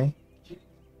your journey.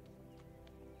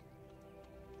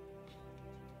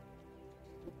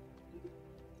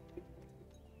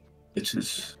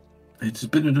 It's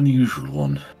been an unusual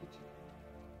one.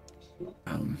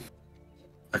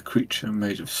 A creature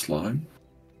made of slime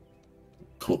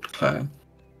called Claire.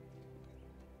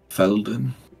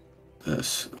 Felden,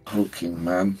 this hulking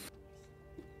man.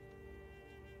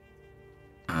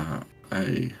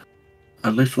 A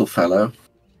little fellow,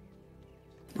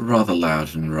 rather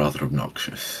loud and rather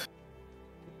obnoxious.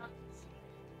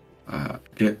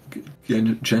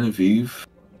 Genevieve,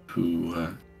 who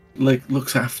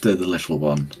looks after the little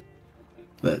one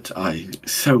that I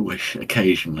so wish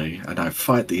occasionally, and I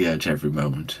fight the urge every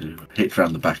moment to hit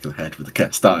round the back of the head with a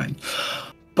cast iron.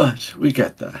 But we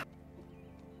get there.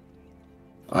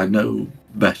 I know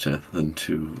better than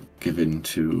to give in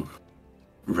to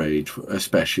rage,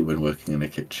 especially when working in a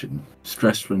kitchen.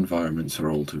 Stressful environments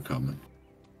are all too common.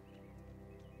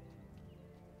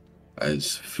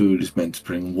 As food is meant to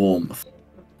bring warmth,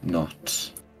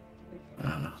 not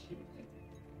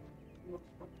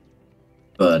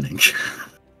burning.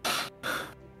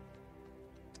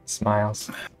 Smiles.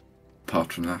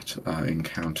 Apart from that, I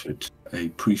encountered a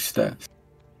priestess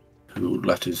who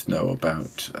let us know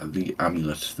about the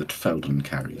amulet that Felden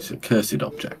carries, a cursed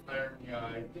object.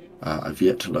 I've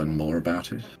yet to learn more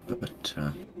about it, but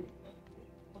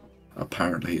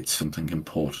apparently it's something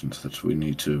important that we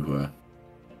need to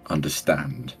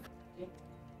understand.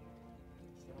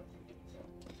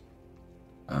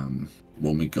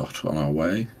 When we got on our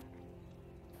way,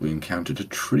 we encountered a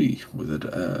tree with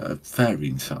a fairy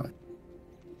inside.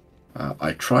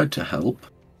 I tried to help.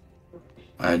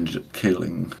 I ended up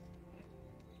killing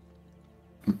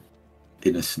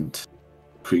innocent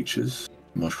creatures,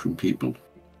 mushroom people.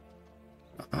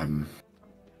 I'm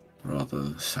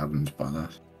rather saddened by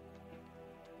that.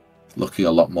 Looking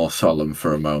a lot more solemn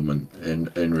for a moment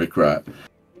in regret.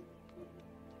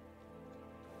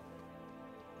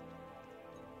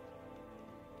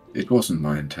 It wasn't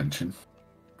my intention.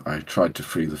 I tried to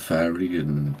free the fairy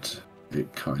and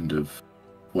it kind of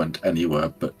went anywhere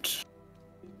but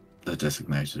the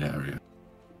designated area.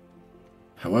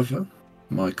 However,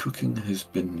 my cooking has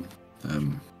been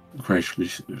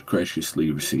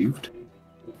graciously received,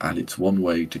 and it's one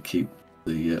way to keep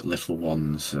the little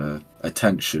one's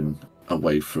attention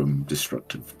away from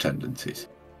destructive tendencies.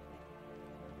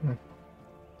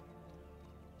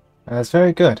 That's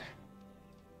very good.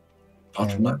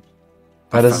 Apart from that,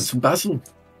 That I is- found some basil.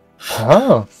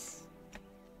 Oh.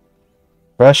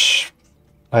 Fresh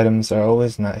items are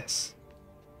always nice.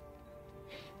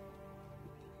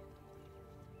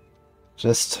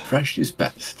 Just Fresh is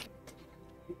best.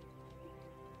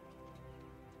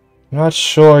 I'm not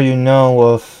sure you know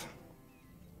of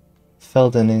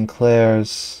Felden and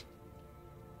Claire's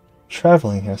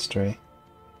traveling history.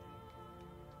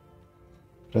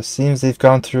 But it seems they've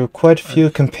gone through quite a few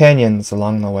companions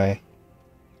along the way.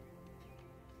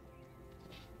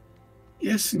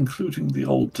 Yes, including the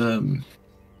old,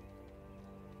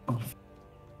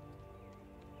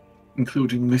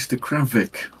 including Mr.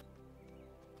 Kravik,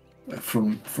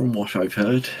 from what I've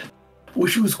heard,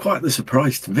 which was quite the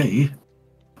surprise to me.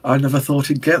 I never thought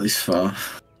he'd get this far.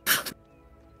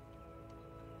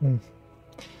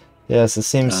 Yes, it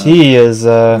seems he is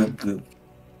The-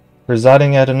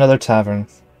 residing at another tavern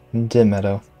in Dim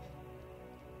Meadow.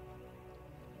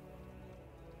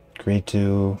 Agreed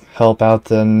to help out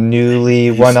the newly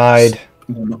He's- one-eyed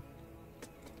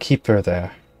keeper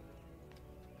there.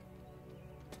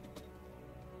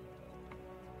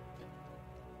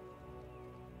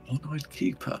 One-eyed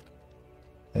keeper.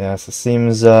 Yes, it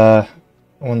seems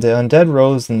when the undead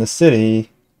rose in the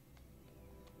city,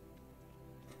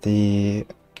 the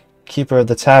keeper of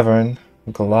the tavern,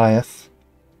 Goliath,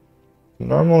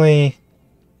 normally,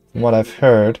 from what I've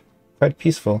heard, quite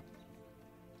peaceful,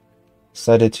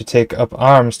 decided to take up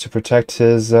arms to protect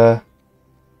his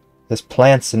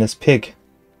plants and his pig.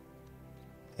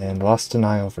 and lost an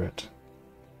eye over it.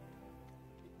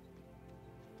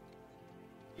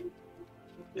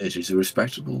 It is a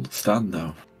respectable stand,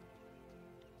 though.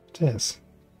 It is.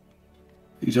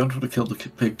 You don't want to kill the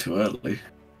pig too early.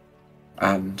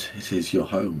 And it is your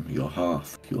home, your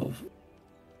hearth, your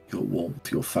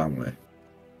warmth, your family.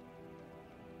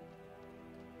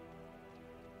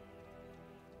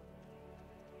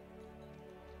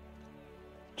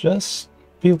 Just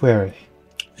be wary.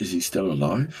 Is he still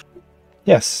alive?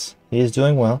 Yes, he is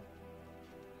doing well.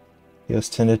 He was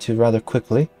tended to rather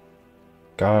quickly.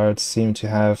 Guards seem to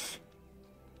have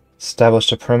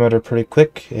established a perimeter pretty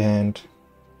quick, and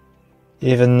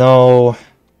even though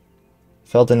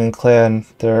Felden and Clan,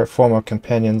 their former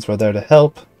companions, were there to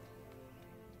help,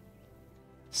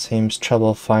 seems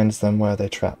trouble finds them where they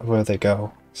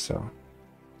go. So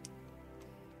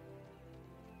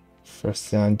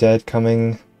first the undead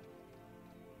coming,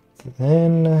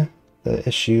 then the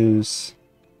issues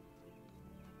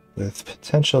with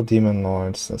potential demon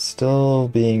lords that's still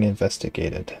being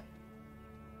investigated.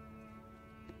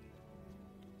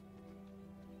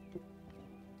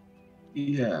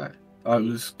 Yeah, I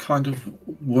was kind of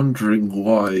wondering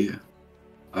why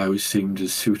I was seemed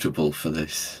as suitable for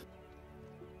this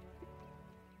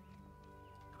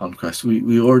conquest.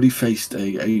 We already faced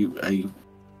a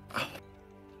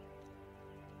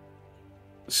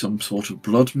some sort of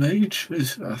blood mage,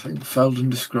 as I think Felden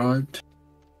described.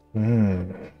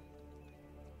 And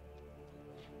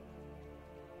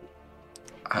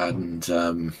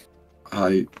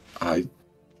I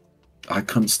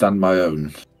couldn't stand my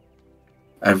own.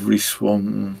 Every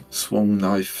swung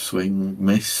knife swing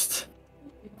missed.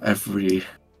 I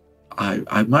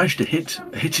managed to hit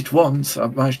it once. I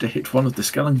managed to hit one of the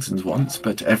skeletons once,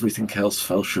 but everything else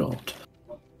fell short.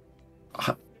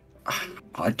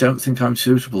 I don't think I'm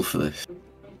suitable for this.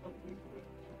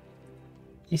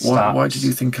 Why did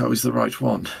you think I was the right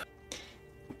one?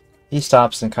 He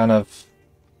stops and kind of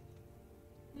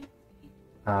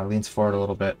leans forward a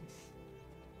little bit.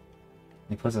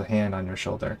 He puts a hand on your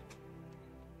shoulder.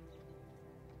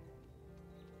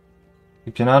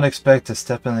 You cannot expect to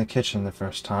step in the kitchen the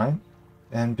first time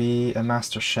and be a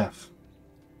master chef.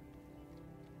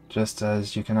 Just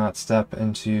as you cannot step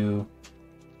into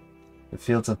the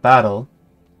fields of battle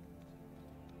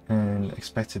and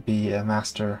expect to be a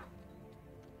master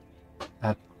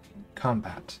at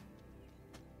combat.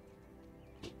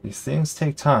 These things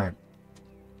take time.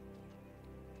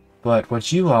 But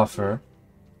what you offer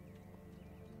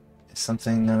is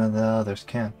something none of the others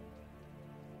can.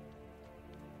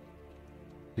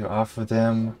 You offer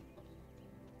them,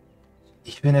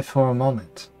 even if for a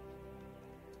moment,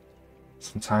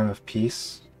 some time of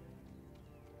peace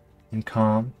and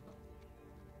calm,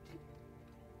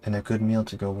 and a good meal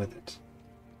to go with it.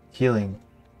 Healing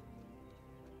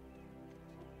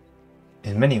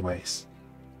in many ways.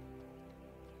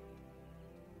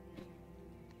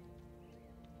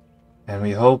 And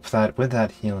we hope that with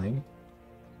that healing,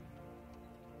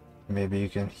 maybe you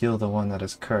can heal the one that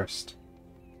is cursed.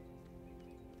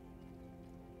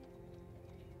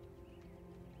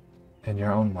 In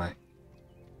your own way.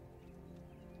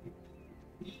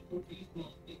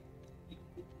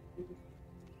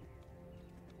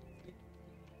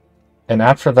 And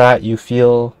after that, you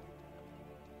feel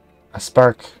a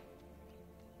spark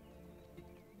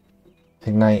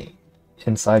ignite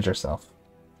inside yourself.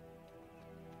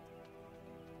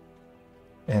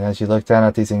 And as you look down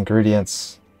at these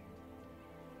ingredients,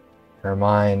 your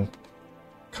mind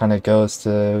kind of goes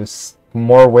to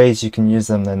more ways you can use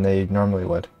them than they normally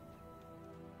would.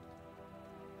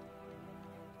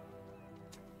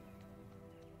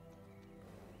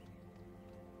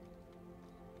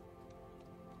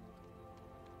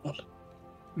 What?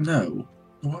 No.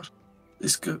 What?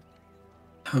 It's good.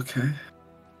 Okay.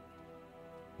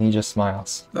 He just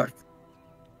smiles. Like.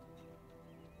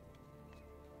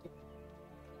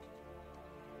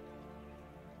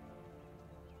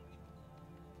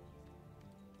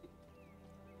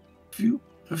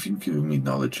 Have you given me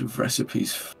knowledge of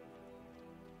recipes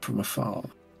from afar?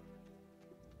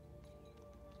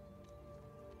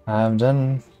 I've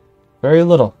done very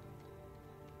little.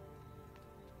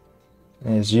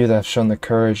 It is you that have shown the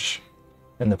courage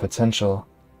and the potential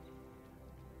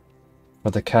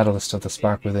for the catalyst of the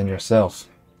spark within yourself.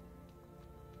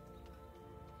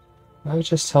 I would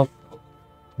just help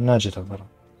nudge it a little.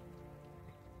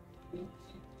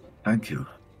 Thank you.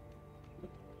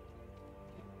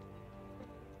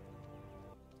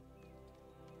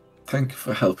 Thank you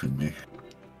for helping me.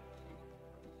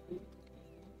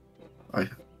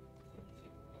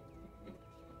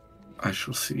 I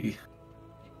shall see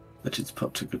that it's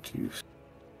put to good use,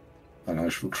 and I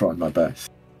shall try my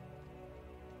best.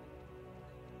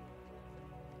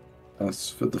 As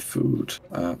for the food,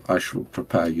 I shall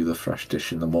prepare you the fresh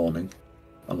dish in the morning,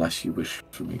 unless you wish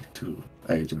for me to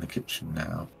aid in the kitchen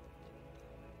now.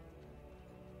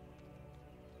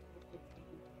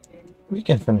 We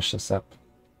can finish this up.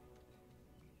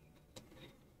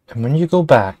 And when you go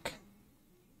back,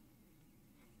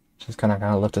 just kind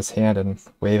of lift his hand and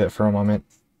wave it for a moment.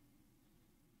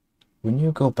 When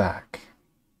you go back,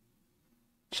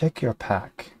 check your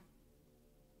pack.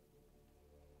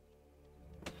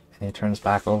 And he turns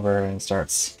back over and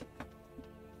starts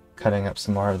cutting up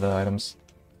some more of the items.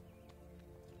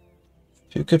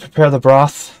 If you could prepare the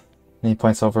broth, and he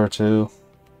points over to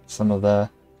some of the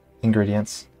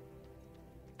ingredients.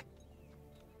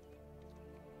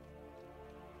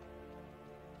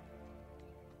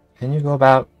 And you go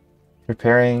about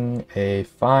preparing a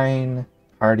fine,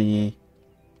 hearty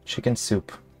chicken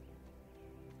soup.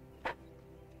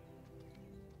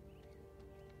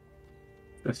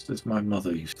 Just as my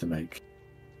mother used to make.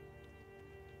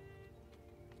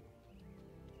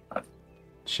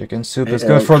 Chicken soup is Hey,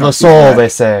 good for the Cracky's soul, neck. they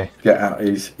say. Get out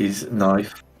his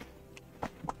knife.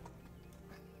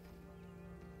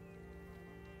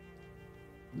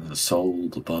 The soul,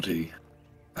 the body,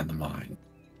 and the mind.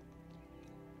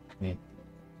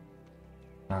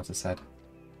 Nods his head.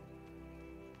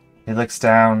 He looks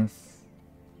down.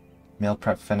 Meal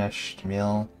prep finished.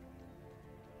 Meal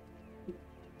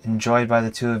enjoyed by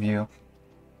the two of you.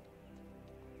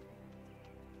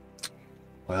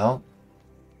 Well,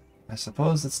 I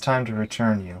suppose it's time to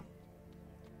return you.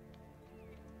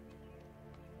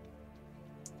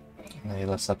 And then he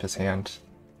lifts up his hand.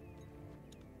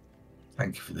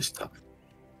 Thank you for this time.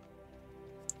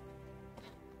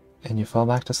 And you fall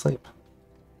back to sleep.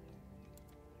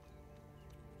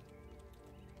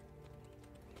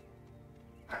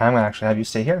 I'm going to actually have you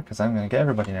stay here because I'm going to get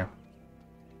everybody now.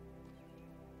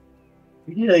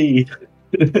 Yay!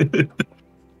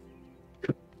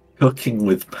 Cooking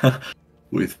with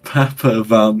Papa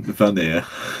Vanir.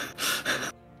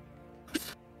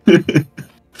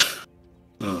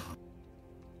 Oh.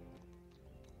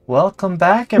 Welcome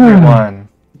back, everyone!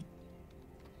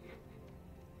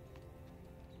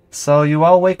 So you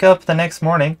all wake up the next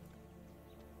morning.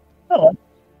 Hello.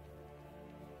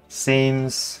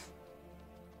 Seems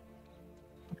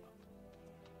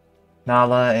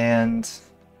Nala and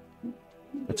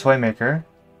the toy maker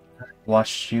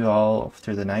watched you all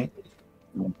through the night.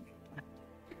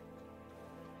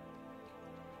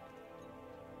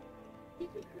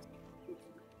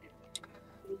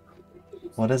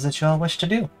 What is it you all wish to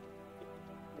do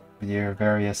with your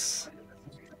various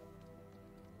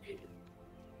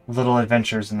little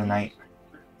adventures in the night?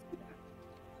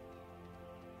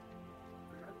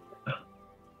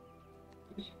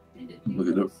 I'm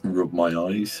gonna rub my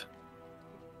eyes,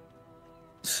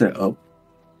 sit up,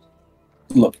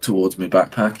 look towards my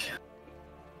backpack,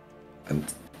 and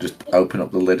just open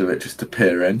up the lid of it just to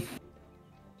peer in.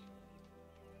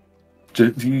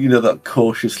 You know that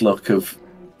cautious look of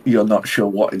you're not sure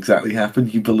what exactly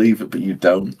happened. You believe it, but you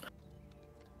don't.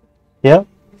 Yep.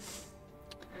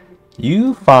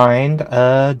 You find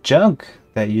a jug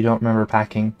that you don't remember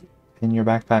packing in your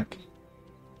backpack.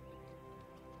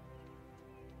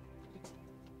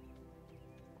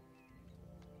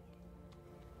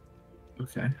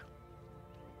 Okay.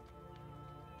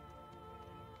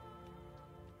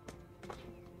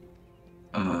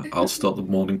 I'll start the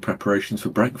morning preparations for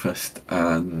breakfast,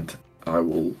 and I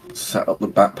will set up the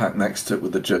backpack next to it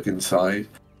with the jug inside,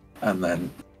 and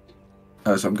then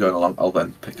as I'm going along, I'll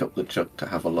then pick up the jug to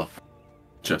have a look,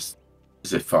 just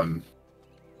as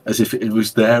if it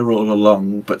was there all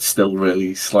along, but still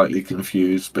really slightly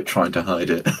confused, but trying to hide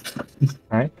it.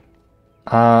 Alright.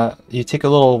 You take a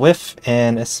little whiff,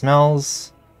 and it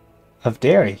smells of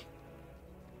dairy.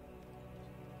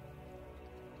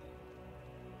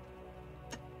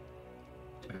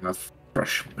 I have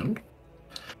fresh milk.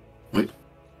 Wait,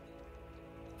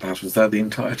 that was there the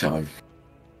entire time.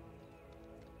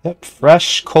 Yep,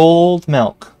 fresh, cold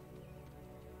milk.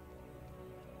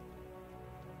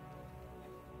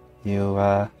 You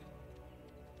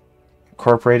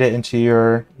incorporate it into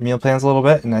your meal plans a little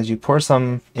bit, and as you pour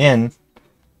some in,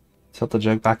 tilt the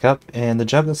jug back up, and the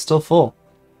jug is still full.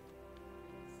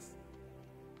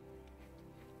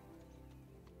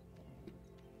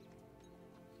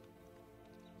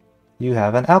 You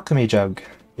have an alchemy jug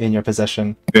in your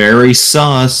possession. Very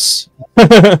sus.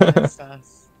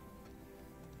 Sus.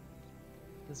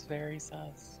 It's very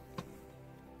sus.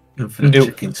 Infinite Nope.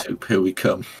 chicken soup, here we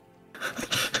come.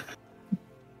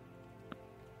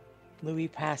 Louis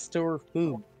Pasteur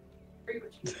food.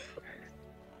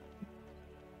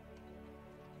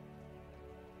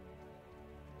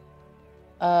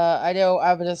 I know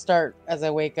I'm gonna start as I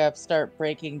wake up, start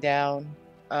breaking down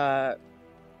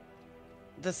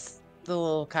this the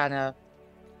little kind of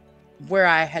where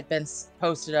I had been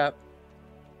posted up,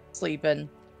 sleeping.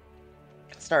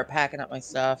 Start packing up my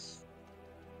stuff.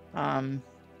 Um,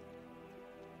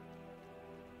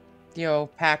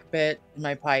 pack a bit in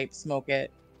my pipe, smoke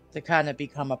it to kind of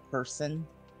become a person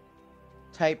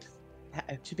type,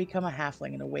 to become a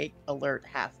halfling, an awake, alert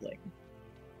halfling.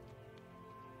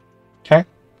 Okay.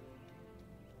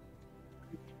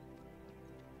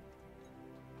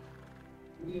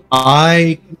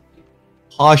 I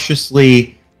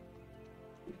cautiously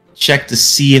check to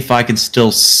see if I can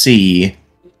still see.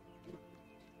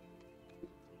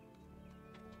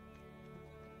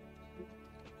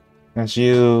 As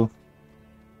you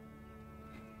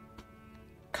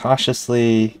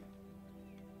cautiously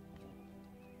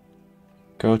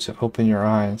go to open your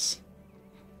eyes,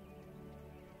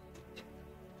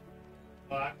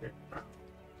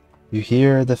 you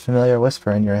hear the familiar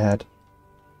whisper in your head.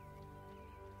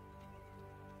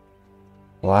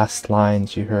 The last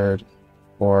lines you heard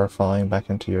before falling back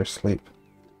into your sleep.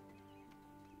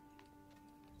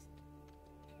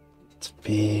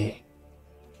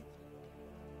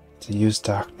 To use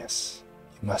darkness,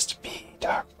 you must be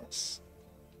darkness.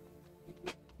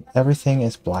 Everything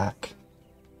is black.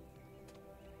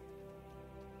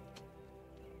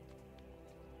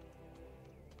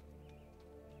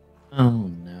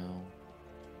 Oh no.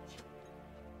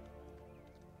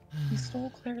 You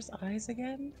stole Claire's eyes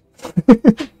again?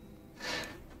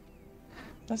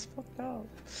 That's fucked up.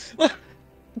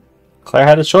 Claire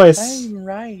had a choice. I'm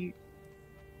right.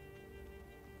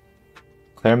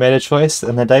 Claire made a choice,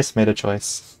 and the dice made a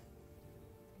choice.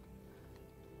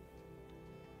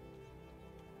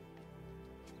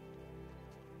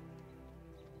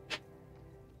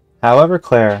 However,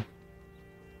 Claire,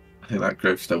 I think that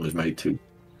gravestone was made too.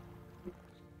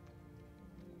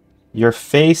 your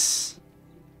face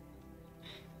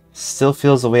still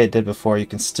feels the way it did before. You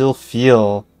can still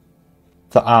feel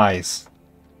the eyes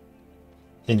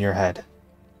in your head.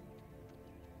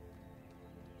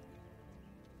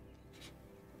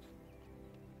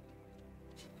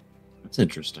 That's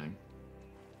interesting.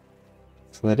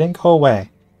 So they didn't go away.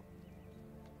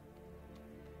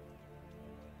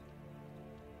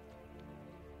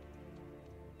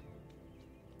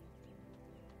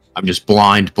 I'm just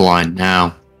blind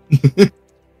now.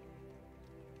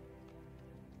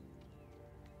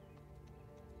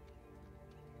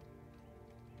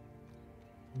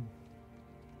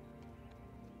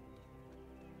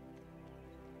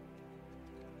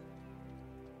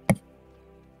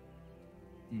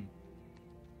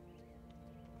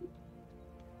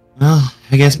 Well,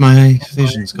 I guess my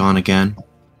vision's gone again.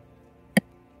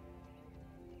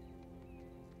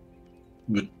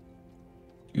 But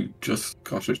you just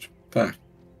got it back.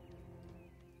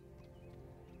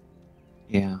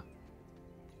 Yeah.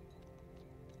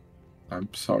 I'm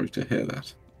sorry to hear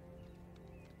that.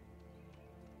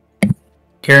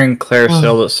 Hearing Claire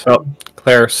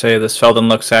say this, Felden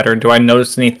looks at her. Do I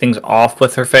notice anything's off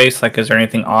with her face? Like, is there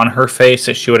anything on her face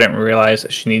that she wouldn't realize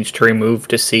that she needs to remove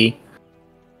to see?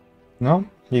 No,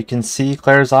 you can see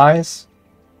Claire's eyes.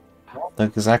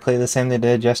 Look exactly the same they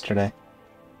did yesterday.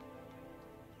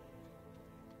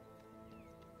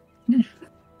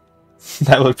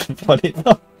 That would be funny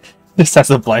though. Just has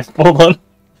a blindfold on.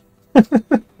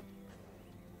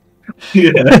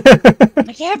 Yeah.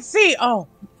 I can't see. Oh,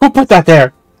 Who put that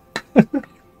there?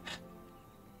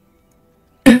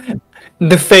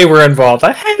 The Fae were involved.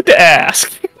 I had to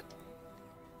ask.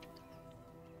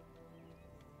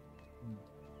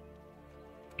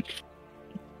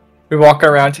 We walk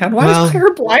around town. Why is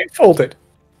Claire blindfolded?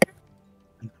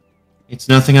 It's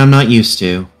nothing I'm not used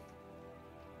to.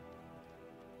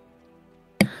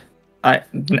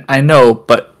 I know,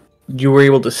 but you were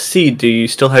able to see. Do you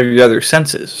still have your other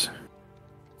senses?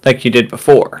 Like you did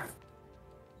before?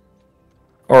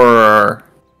 Or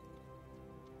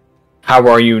how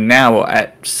are you now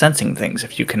at sensing things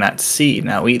if you cannot see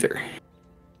now either?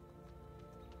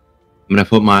 I'm gonna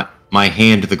put my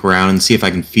hand to the ground and see if I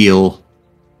can feel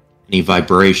any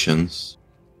vibrations.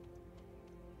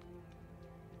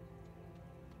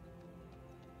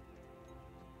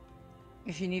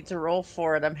 if you need to roll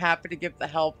for it, I'm happy to give the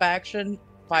help action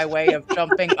by way of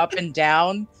jumping up and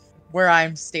down where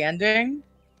I'm standing.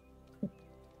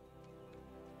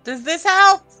 Does this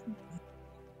help?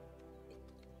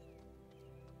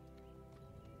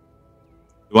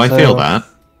 Do I feel that?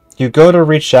 You go to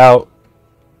reach out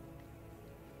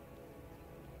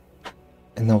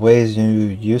in the ways you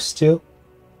used to.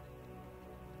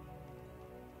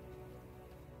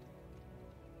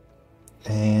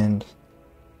 And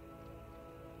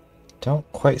don't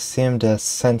quite seem to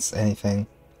sense anything.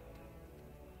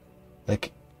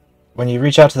 Like, when you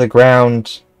reach out to the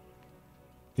ground,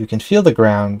 you can feel the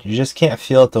ground, you just can't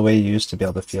feel it the way you used to be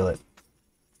able to feel it.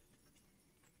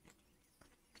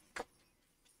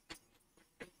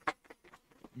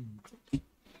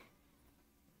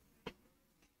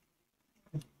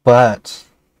 But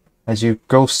as you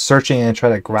go searching and try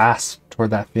to grasp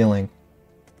toward that feeling,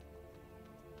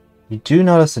 you do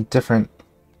notice a different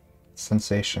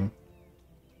sensation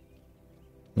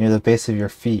near the base of your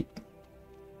feet.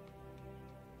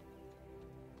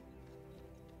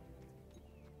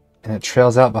 And it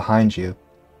trails out behind you.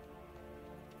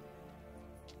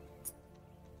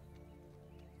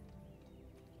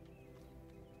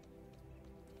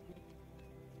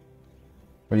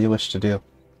 What do you wish to do?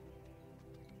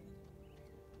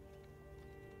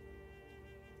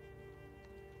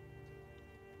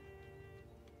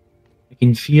 I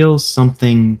can feel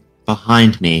something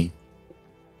behind me.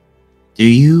 Do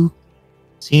you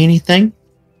see anything?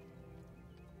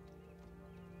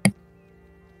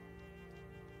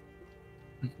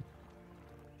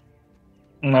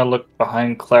 And I look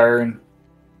behind Claire and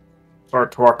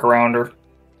start to walk around her.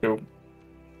 Too.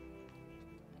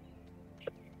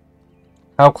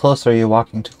 How close are you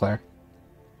walking to Claire?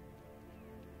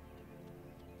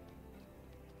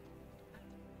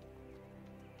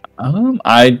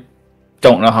 I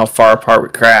don't know how far apart we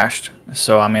crashed,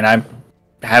 so I mean I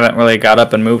haven't really got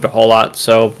up and moved a whole lot,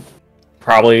 so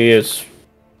probably is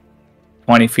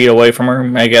 20 feet away from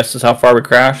her, I guess is how far we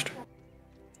crashed.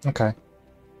 Okay.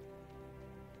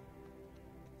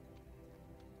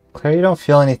 Claire, you don't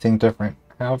feel anything different.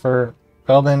 However,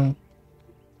 Belden,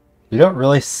 you don't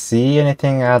really see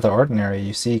anything out of the ordinary.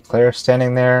 You see Claire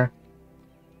standing there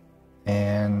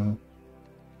and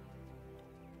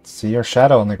see your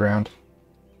shadow on the ground.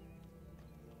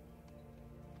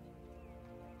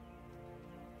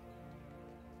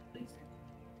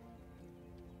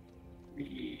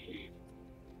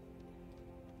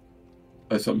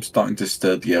 As I'm starting to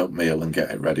stir the oatmeal and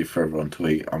get it ready for everyone to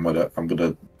eat, I'm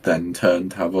gonna then turn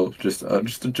to have just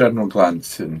a general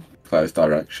glance in Claire's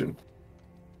direction.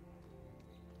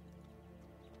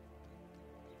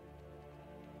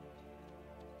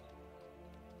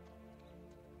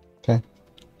 Okay.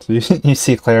 So you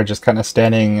see Claire just kind of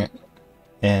standing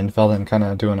and Velden kind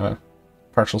of doing a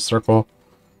partial circle.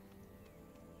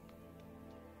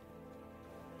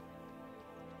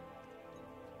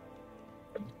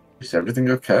 Is everything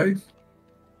okay?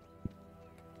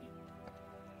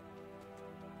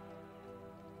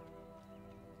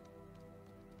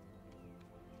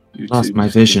 You Lost two my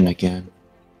just- vision again.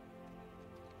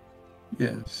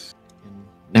 Yes. And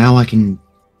now I can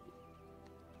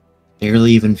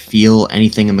barely even feel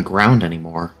anything in the ground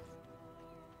anymore.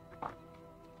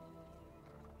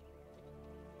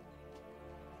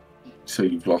 So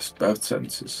you've lost both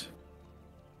senses.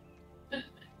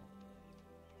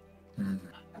 Hmm.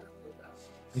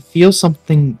 I feel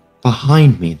something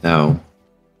behind me, though.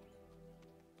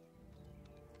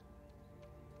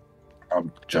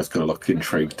 I'm just gonna look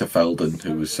intrigued to Felden,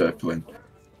 who was circling.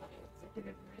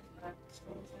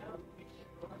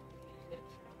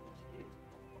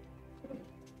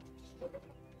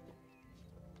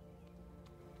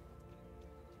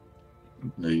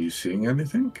 Are you seeing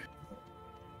anything?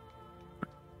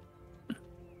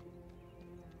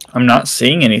 I'm not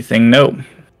seeing anything, no.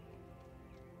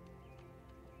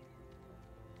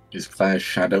 Is Claire's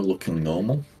shadow looking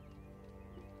normal?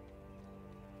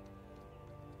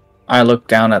 I look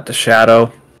down at the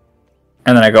shadow,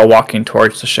 and then I go walking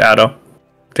towards the shadow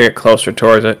to get closer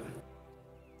towards it.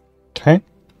 Okay.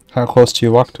 How close do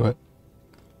you walk to it?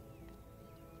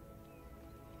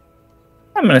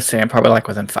 I'm gonna say I'm probably like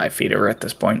within 5 feet of her at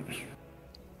this point.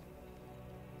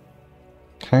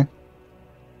 Okay.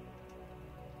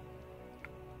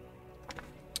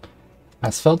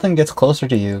 As Felden gets closer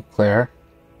to you, Claire,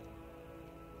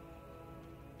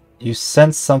 you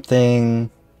sense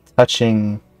something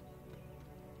touching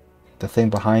the thing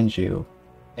behind you,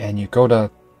 and you go to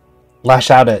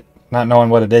lash out at, not knowing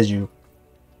what it is. You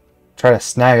try to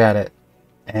snag at it,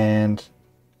 and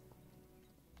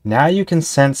now you can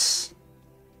sense,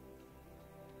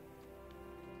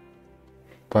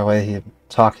 by the way he's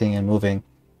talking and moving,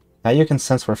 now you can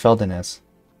sense where Felden is,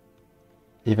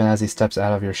 even as he steps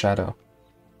out of your shadow.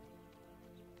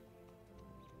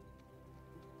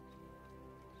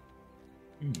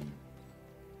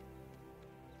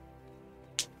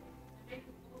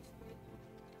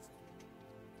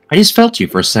 I just felt you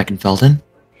for a second, Felden.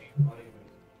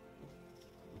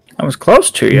 I was close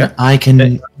to you. I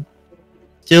can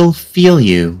still feel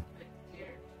you.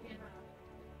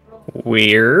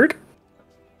 Weird.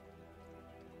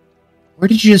 Where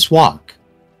did you just walk?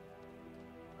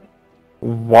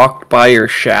 Walked by your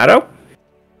shadow?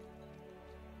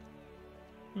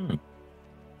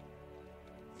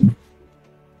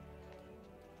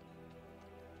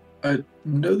 I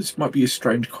know this might be a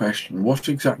strange question. What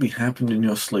exactly happened in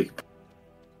your sleep?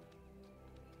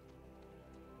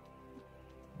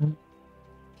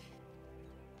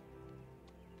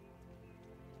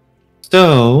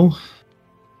 So,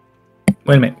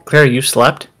 Wait a minute, Claire, you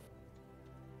slept?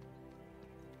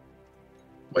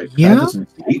 Wait, Claire Yeah? doesn't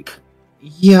sleep?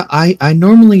 yeah, I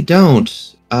normally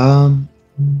don't.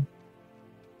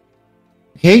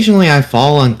 Occasionally I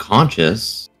fall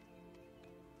unconscious,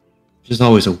 which is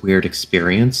always a weird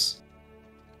experience.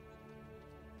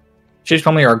 She's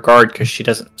normally our guard because she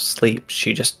doesn't sleep.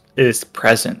 She just is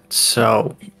present.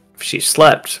 So if she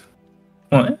slept,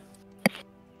 well,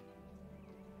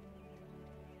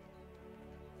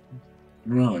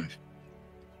 Right.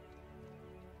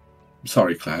 I'm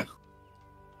sorry, Claire.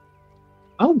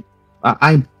 Oh,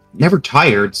 I'm never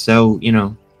tired, so,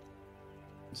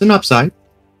 it's an upside.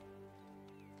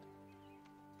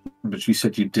 But you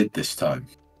said you did this time.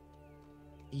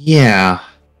 Yeah.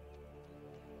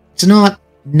 It's not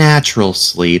natural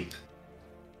sleep.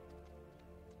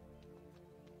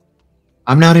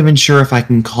 I'm not even sure if I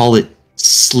can call it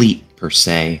sleep, per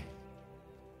se.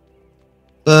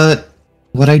 But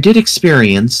what I did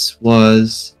experience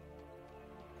was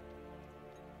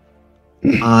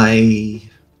I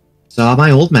saw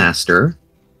my old master.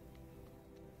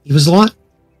 He was a lot...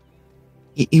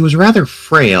 He was rather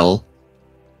frail.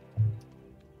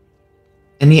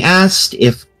 And he asked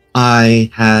if I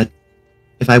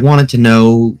wanted to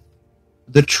know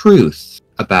the truth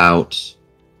about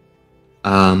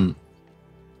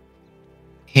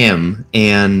him,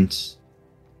 and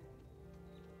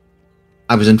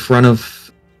I was in front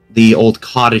of the old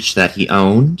cottage that he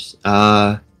owned,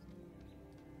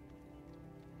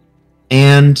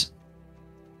 and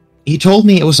he told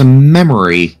me it was a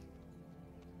memory,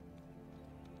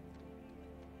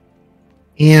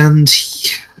 and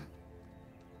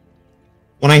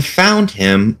when I found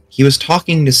him, he was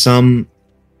talking to some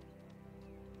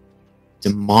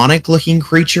demonic-looking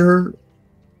creature.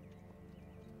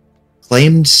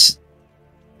 Claimed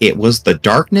it was the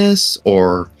darkness,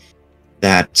 or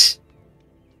that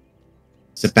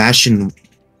Sebastian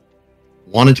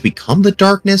wanted to become the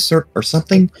darkness, or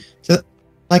something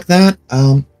like that.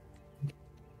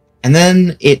 And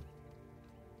then it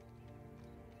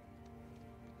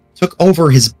took over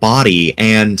his body,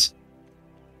 and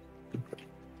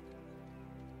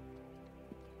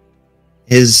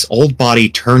his old body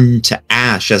turned to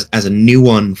ash as a new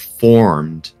one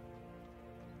formed.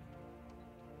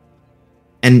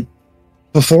 And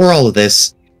before all of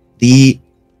this,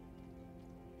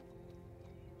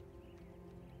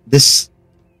 this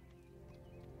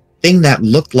thing that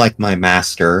looked like my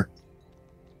master,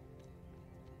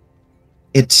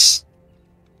 it's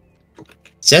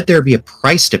said there'd be a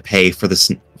price to pay for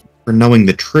this, for knowing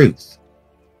the truth.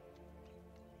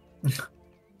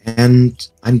 And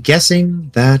I'm guessing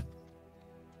that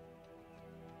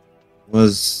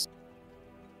was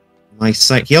my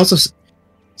sight. He also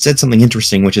said something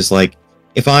interesting, which is like,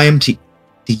 if I am to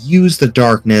use the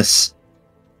darkness,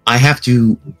 I have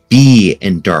to be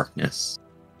in darkness.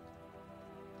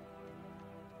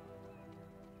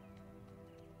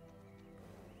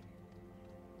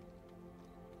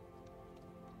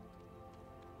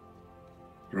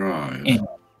 Right.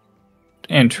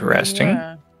 interesting.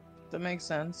 Yeah, that makes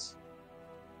sense.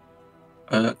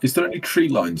 Is there any tree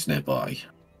lines nearby?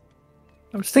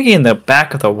 I was thinking in the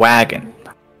back of the wagon.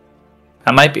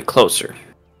 I might be closer.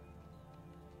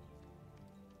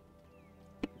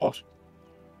 What?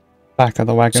 Back of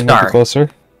the wagon might be Sorry. closer.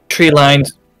 Tree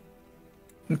lines,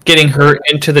 getting her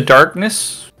into the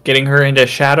darkness, getting her into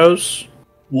shadows.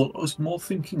 Well, I was more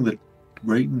thinking the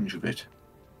range of it.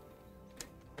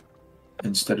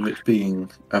 Instead of it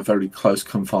being a very close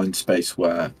confined space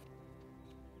where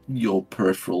your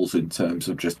peripherals in terms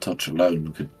of just touch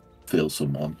alone could feel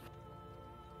someone.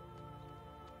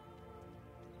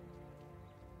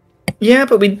 Yeah,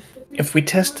 but if we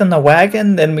test in the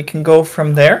wagon, then we can go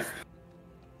from there.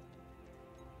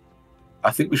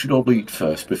 I think we should all eat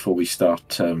first before we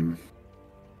start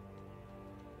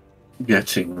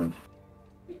getting...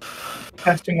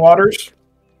 Testing waters.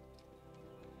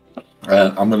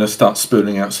 I'm going to start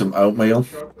spooning out some oatmeal,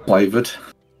 flavoured.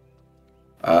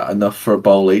 Enough for a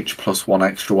bowl each, plus one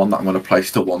extra one that I'm going to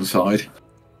place to one side.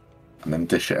 And then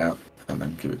dish it out, and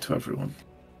then give it to everyone.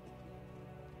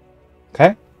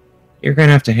 Okay. You're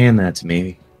gonna have to hand that to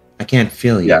me. I can't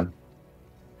feel you. Yeah.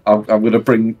 I'm going to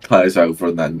bring Claire's over,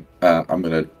 and then I'm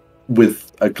going to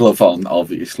with a glove on,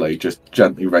 obviously, just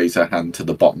gently raise her hand to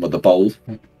the bottom of the bowl,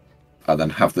 and then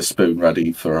have the spoon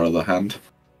ready for her other hand.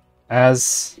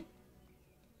 As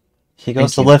he goes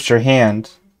Thank to you. lift your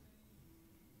hand,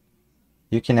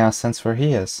 you can now sense where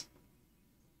he is.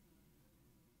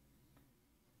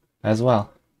 As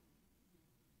well.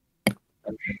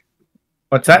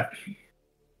 What's that?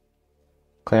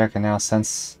 Claire can now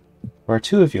sense where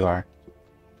two of you are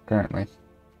currently.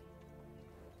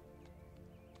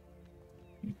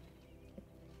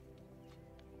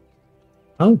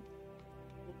 Oh.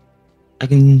 I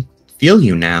can feel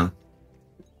you now.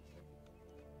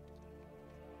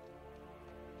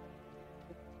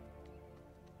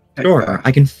 Take Sure, that.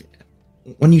 I can.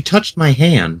 When you touched my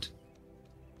hand,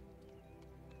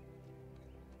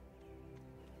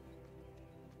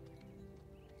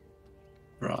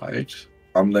 Right.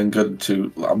 I'm going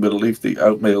to leave the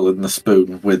oatmeal in the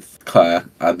spoon with Claire,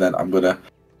 and then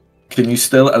can you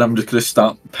still? And I'm just going to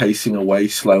start pacing away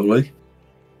slowly.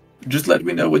 Just let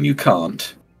me know when you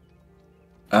can't.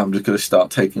 I'm just going to start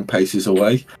taking paces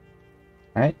away.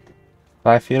 Right?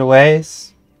 5 feet away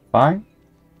is fine.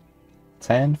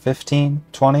 10, 15,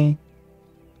 20.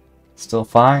 Still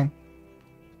fine.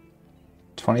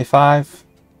 25.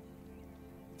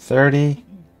 30.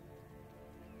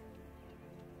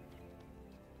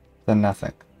 Then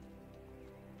nothing.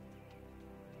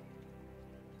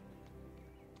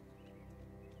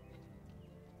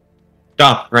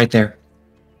 stop right there.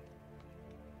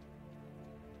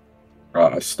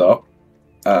 Right, I stop.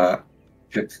 And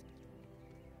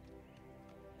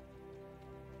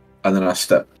then I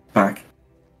step back.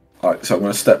 Alright, so I'm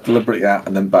going to step deliberately out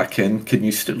and then back in. Can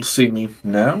you still see me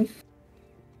now?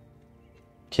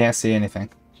 Can't see anything.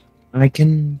 I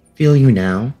can feel you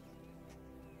now.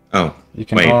 Oh, You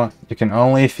can wait. you can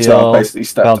only feel So I basically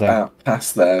stepped Belding. out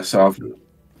past there, so I've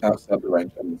outside the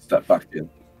range and then stepped back in.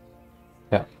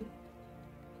 Yeah.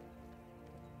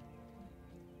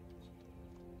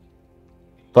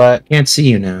 But Can't see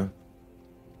you now.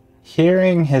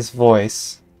 hearing his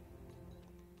voice,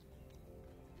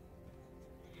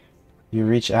 you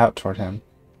reach out toward him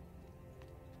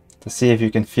to see if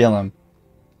you can feel him.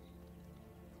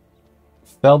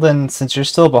 Belden, since you're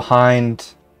still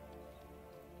behind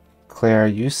Claire,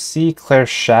 you see Claire's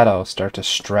shadow start to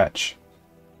stretch.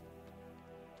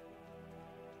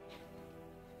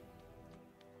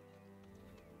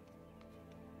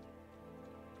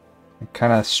 It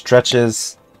kind of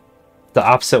stretches the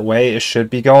opposite way it should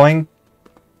be going.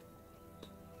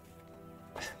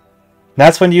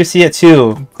 That's when you see it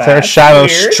too. Claire's That's shadow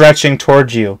weird. stretching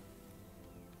towards you.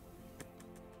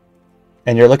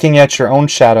 And you're looking at your own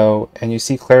shadow, and you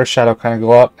see Claire's shadow kind of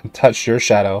go up and touch your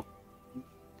shadow.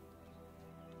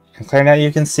 And Claire, now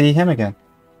you can see him again.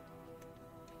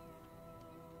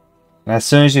 And as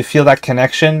soon as you feel that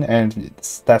connection and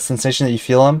it's that sensation that you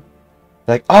feel him,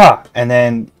 you're like, ah! And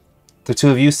then the two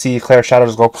of you see Claire's shadow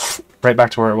just go right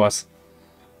back to where it was.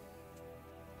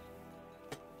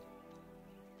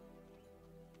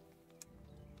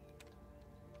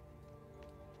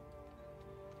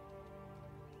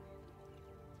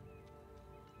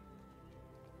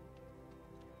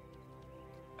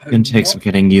 It takes some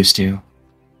getting used to.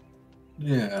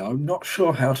 Yeah, I'm not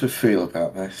sure how to feel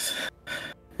about this,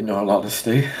 in all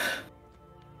honesty.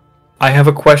 I have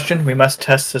a question. We must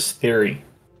test this theory.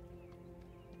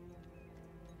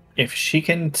 If she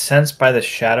can sense by the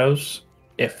shadows,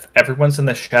 if everyone's in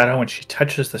the shadow and she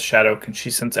touches the shadow, can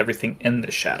she sense everything in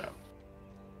the shadow?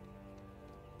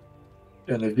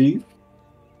 Genevieve?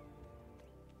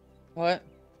 What?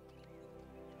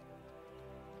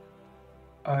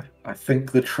 I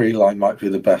think the tree line might be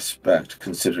the best bet,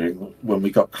 considering when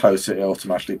we got closer, it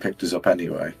automatically picked us up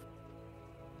anyway.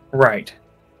 Right.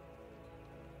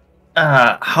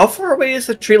 How far away is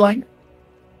the tree line?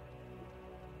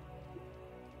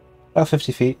 About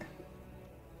 50 feet.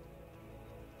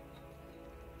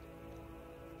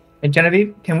 Hey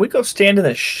Genevieve, can we go stand in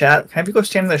the shadow? Have you go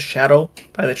stand in the shadow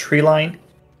by the tree line?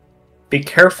 Be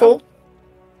careful.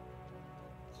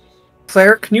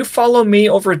 Claire, can you follow me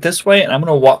over this way? And I'm going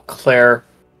to walk Claire,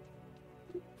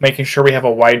 making sure we have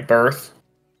a wide berth.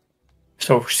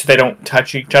 So they don't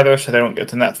touch each other, so they don't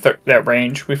get in that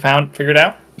range we figured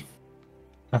out.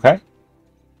 Okay.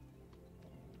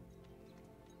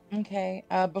 Okay.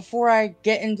 Before I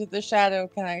get into the shadow,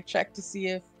 can I check to see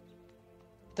if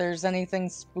there's anything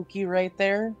spooky right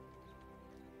there?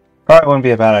 Probably wouldn't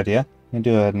be a bad idea. You can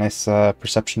do a nice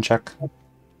perception check.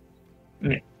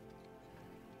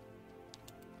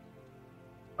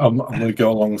 I'm going to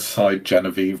go alongside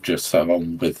Genevieve just so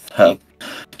I'm with her,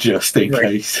 just in Right.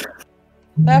 case.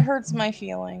 That hurts my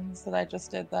feelings that I just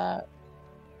did that.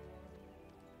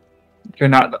 You're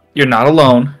not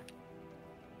alone.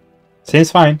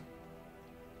 Seems fine.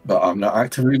 But I'm not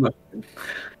actively looking.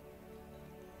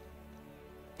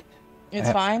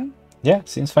 It's fine. Yeah,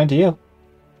 seems fine to you.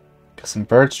 Got some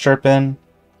birds chirping.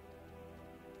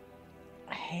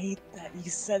 I hate that you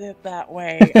said it that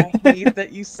way. I hate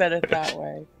that you said it that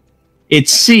way. It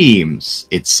seems.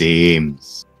 It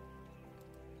seems.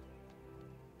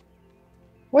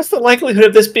 What's the likelihood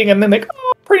of this being a mimic?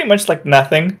 Oh, pretty much like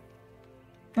nothing.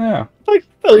 Yeah. Like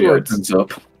He words. opens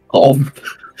up. Oh,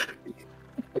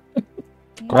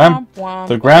 Ground- Womp womp.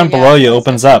 the ground below you I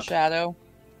opens said the up. Shadow.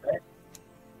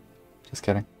 Just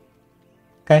kidding.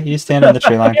 Okay, you stand on the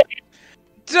tree line.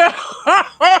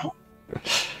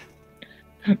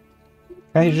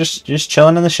 Okay, you're just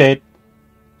chilling in the shade.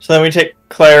 So then we take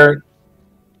Claire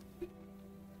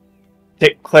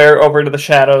over to the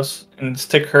shadows and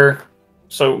stick her.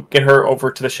 So get her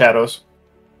over to the shadows.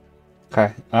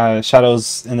 Okay.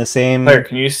 Shadows in the same Claire,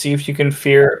 can you see if you can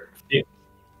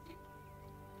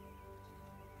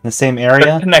area.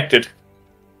 They're connected.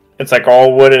 It's like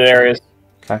all wooded areas.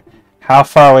 Okay. How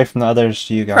far away from the others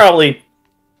do you go? Probably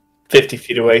 50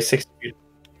 feet away, 60 feet.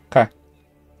 Okay.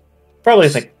 Probably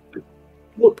like a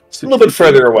little bit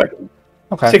further away.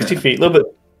 Okay. 60 feet, a little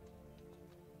bit.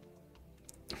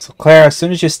 So Claire, as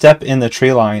soon as you step in the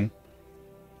tree line,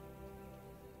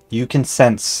 you can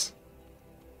sense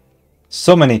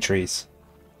so many trees.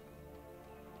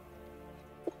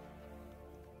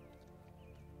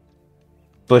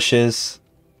 Bushes.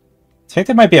 I think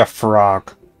there might be a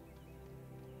frog.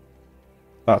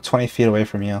 About 20 feet away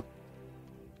from you.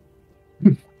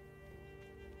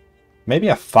 Maybe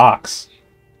a fox.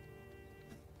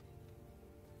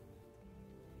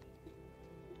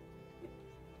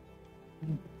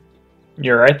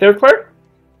 You're right there, Claire?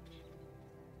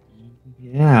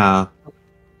 Yeah.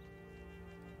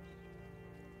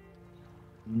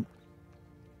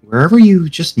 Wherever you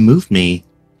just moved me,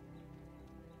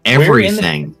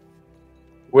 everything.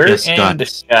 We're Just in got- the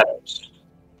shadows.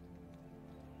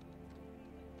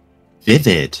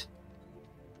 Vivid.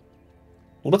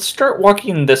 Let's start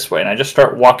walking this way, and I just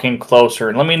start walking closer.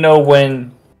 And let me know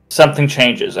when something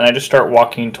changes, and I just start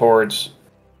walking towards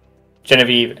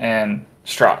Genevieve and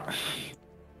Strahd.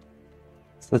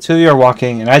 So the two of you are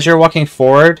walking, and as you're walking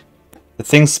forward, the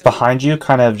things behind you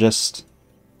kind of just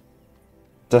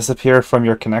disappear from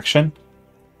your connection,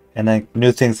 and then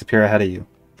new things appear ahead of you.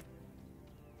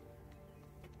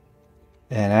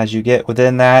 And as you get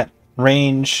within that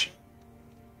range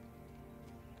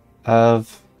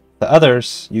of the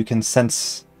others, you can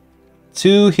sense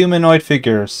two humanoid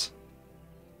figures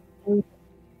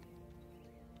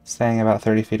standing about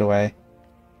 30 feet away.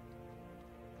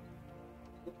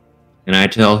 Can I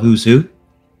tell who's who?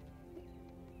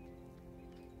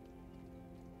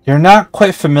 You're not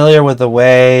quite familiar with the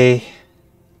way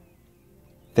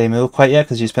they move quite yet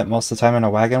because you spent most of the time in a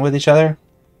wagon with each other.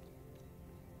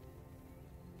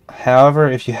 However,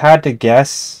 if you had to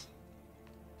guess,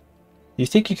 you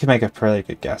think you could make a pretty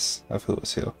good guess of who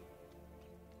was who.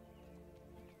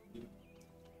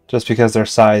 Just because their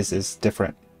size is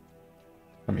different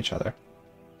from each other.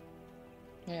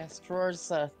 Yeah, Strawer's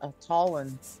a tall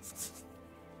one.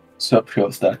 Sup,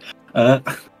 short stack.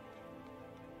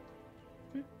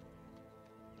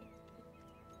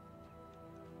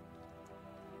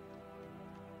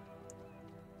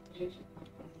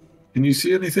 Can you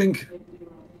see anything?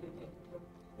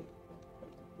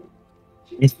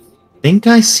 I think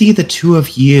I see the two of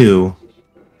you.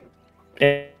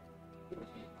 That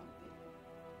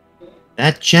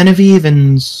Genevieve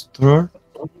and Stror?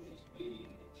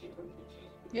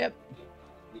 Yep.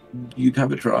 You'd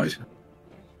have it right.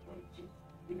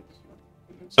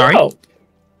 Sorry? Oh.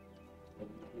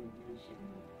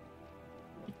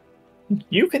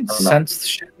 You can Oh, no. sense the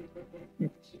shit.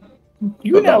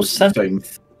 You But that now was the sense. same.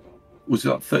 Was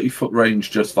that 30-foot range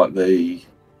just like the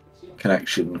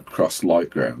connection across light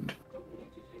ground?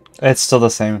 It's still the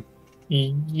same.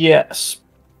 Yes.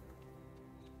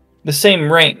 The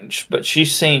same range, but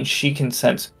she's saying she can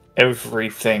sense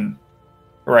everything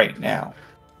right now.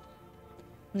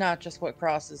 Not just what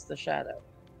crosses the shadow.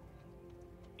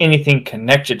 Anything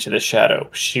connected to the shadow.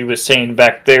 She was saying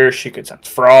back there she could sense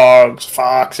frogs,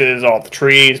 foxes, all the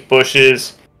trees,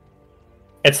 bushes.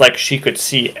 It's like she could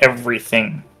see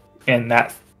everything in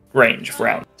that range of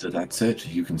round. So that's it.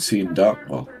 You can see in dark.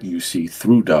 Well, you see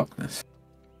through darkness.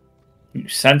 You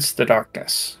sense the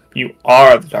darkness. You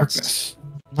are the darkness.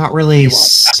 Not really You are.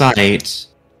 sight,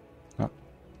 Oh.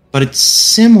 but it's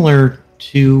similar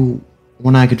to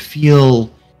when I could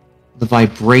feel the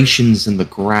vibrations in the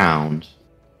ground.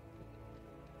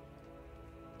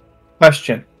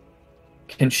 Question.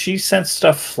 Can she sense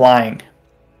stuff flying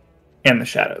in the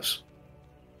shadows?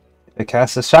 It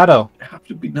casts a shadow. It have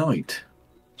to be night.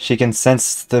 She can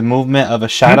sense the movement of a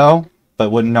shadow,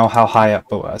 but wouldn't know how high up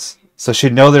it was. So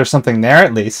she'd know there's something there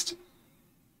at least,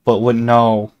 but wouldn't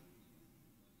know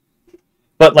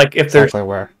But like, if there's exactly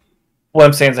where. what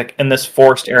I'm saying is like in this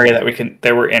forest area that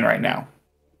we're in right now,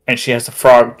 and she has the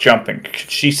frog jumping. Could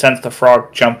she sense the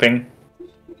frog jumping,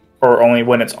 or only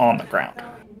when it's on the ground?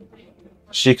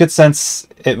 She could sense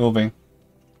it moving.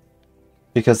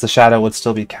 Because the shadow would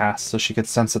still be cast, so she could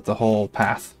sense it the whole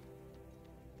path.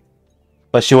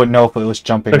 But she wouldn't know if it was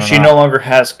jumping So or she not. no longer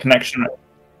has connection.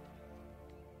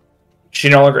 She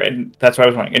no longer, and that's what I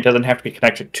was wondering. It doesn't have to be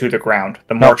connected to the ground.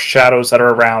 The more shadows that are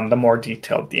around, the more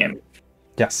detailed the image.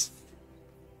 Yes.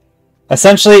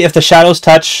 Essentially, if the shadows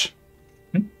touch,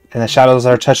 and the shadows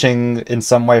are touching in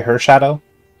some way her shadow,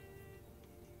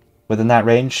 within that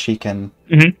range, she can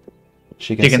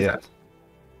see it.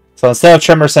 So instead of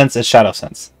tremor sense, it's shadow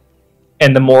sense.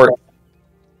 And the more,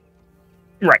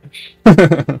 right?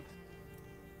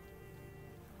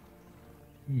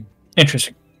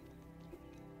 Interesting.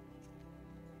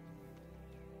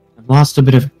 I've lost a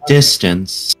bit of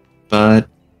distance, but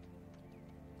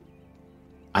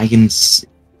I can.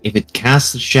 If it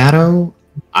casts a shadow,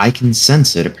 I can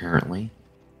sense it. Apparently,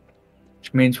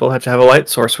 Which means we'll have to have a light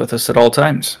source with us at all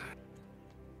times.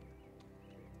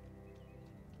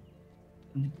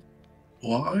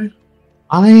 Why?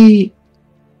 I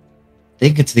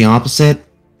think it's the opposite.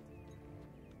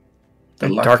 The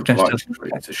And lack darkness of light doesn't-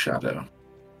 creates a shadow.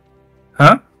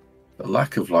 Huh? The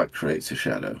lack of light creates a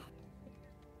shadow.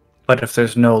 But if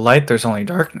there's no light, there's only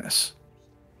darkness.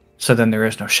 So then there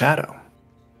is no shadow.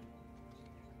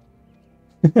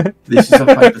 This is a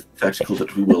hypothetical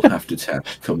that we will have to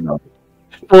test come now.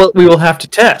 Well, we will have to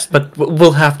test, but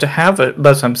we'll have to have it.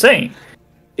 That's what I'm saying.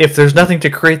 If there's nothing to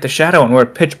create the shadow and we're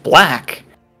pitch black,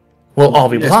 we'll all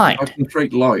be Yes, blind. I can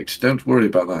create light. Don't worry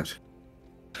about that.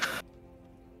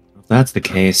 If that's the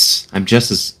case, I'm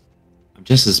just as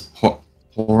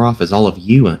poor off as all of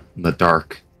you in the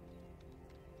dark.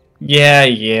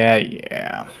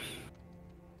 Yeah.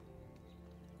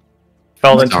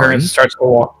 Felden Sorry? turns and starts to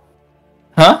walk.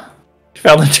 Huh?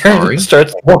 Felden turns Sorry? and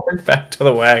starts walking back to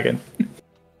the wagon.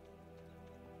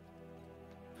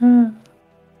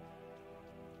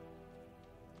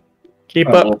 Keep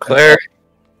Oh, up, okay. Claire.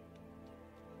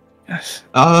 Yes.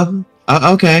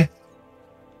 Okay.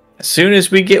 As soon as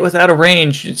we get without a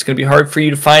range, it's going to be hard for you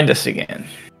to find us again.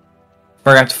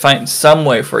 We're going to have to find some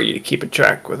way for you to keep a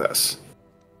track with us.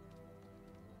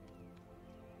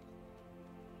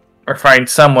 Or find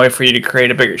some way for you to create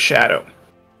a bigger shadow.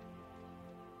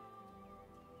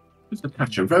 Just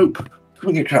attach a rope.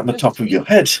 Bring it around the top of your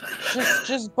head.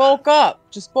 Just bulk up.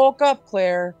 Just bulk up,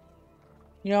 Claire.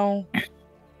 You know,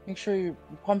 make sure you're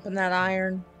pumping that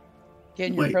iron,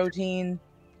 getting your Wait. protein.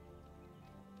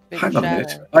 Bigger Hang on a shadow.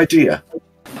 minute. Idea.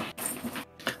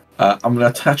 I'm going to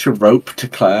attach a rope to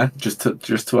Claire, just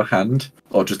to a hand,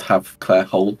 or just have Claire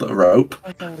hold the rope,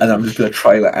 and I'm just going to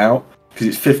trail it out because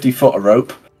it's 50 foot of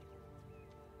rope.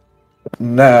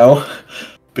 Now,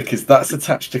 because that's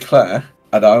attached to Claire,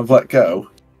 and I've let go,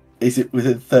 is it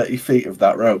within 30 feet of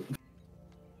that rope?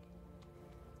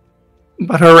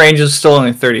 But her range is still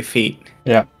only 30 feet.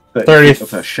 Yeah. 30 feet of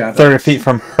her shadow. 30 feet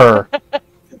from her.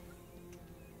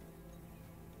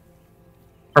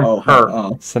 From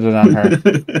her. Set it on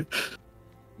her.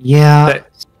 Yeah.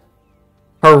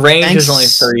 Her range Thanks. is only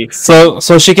 30 feet.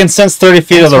 So she can sense 30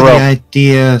 feet of Thanks the for rope.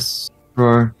 idea,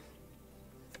 sure.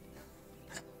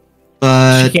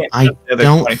 But She can't I sense the other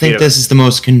don't 20 feet think of this is the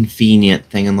most convenient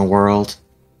thing in the world.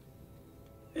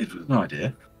 It was an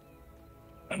idea.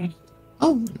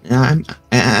 Oh,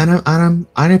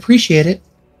 I appreciate it.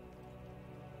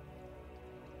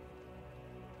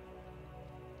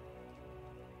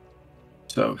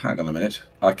 So, hang on a minute.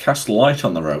 I cast light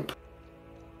on the rope.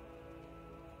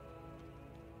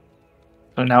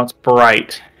 So now it's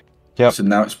bright. Yep. So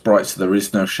now it's bright, so there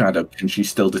is no shadow. Can she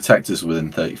still detect us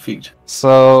within 30 feet?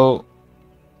 So,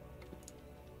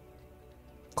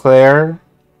 Claire,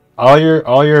 all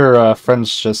your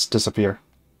friends just disappear,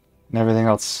 and everything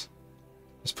else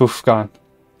is poof gone.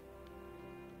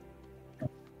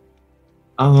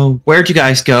 Oh, where'd you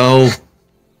guys go?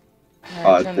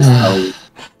 Alright, turn that on.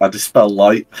 I dispel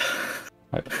light.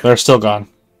 They're still gone.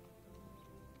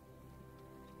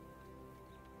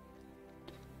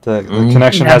 The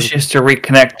connection Now has she has to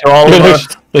reconnect to all of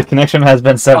us. the connection has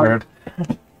been severed.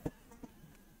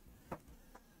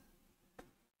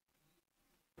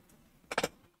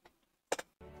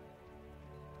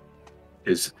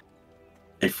 Is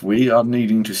if we are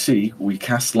needing to see, we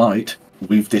cast light.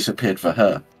 We've disappeared for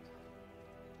her.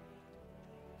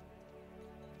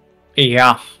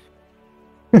 Yeah.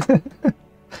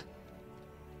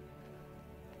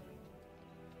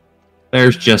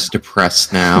 Claire's just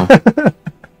depressed now.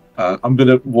 I'm going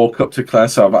to walk up to Claire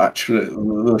so I've actually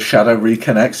the shadow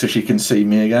reconnects so she can see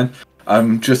me again.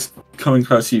 I'm just coming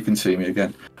close so you can see me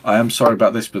again. I am sorry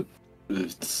about this, but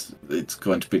it's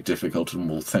going to be difficult and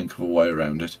we'll think of a way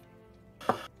around it.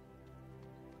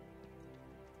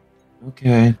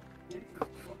 Okay.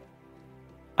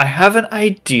 I have an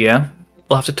idea.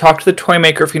 We'll have to talk to the toy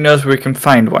maker if he knows where we can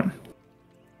find one.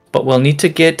 But we'll need to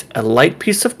get a light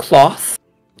piece of cloth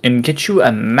and get you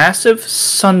a massive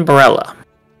sunbrella.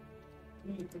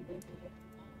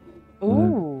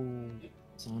 Ooh.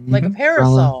 Like a Umbrella.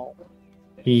 parasol.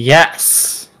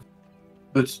 Yes.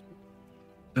 But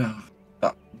no,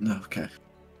 okay.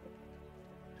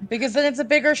 Because then it's a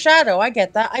bigger shadow. I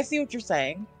get that. I see what you're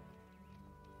saying.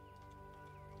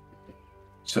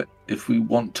 So if we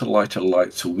want to light a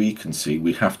light so we can see,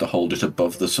 we have to hold it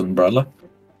above the sunbrella,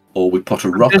 or we put a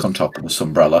rock on top of the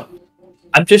sunbrella.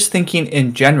 I'm just thinking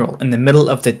in general, in the middle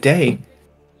of the day,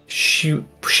 she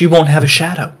won't have a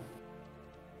shadow.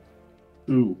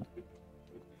 Ooh.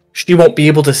 She won't be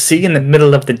able to see in the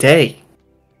middle of the day.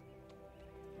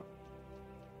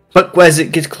 But as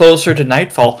it gets closer to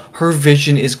nightfall, her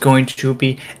vision is going to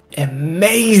be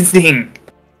amazing.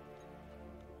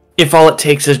 If all it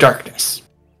takes is darkness.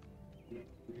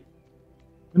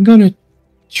 I'm gonna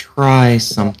try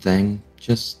something.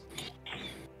 Just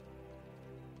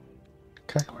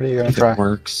Okay, what are you gonna if try? it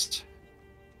works.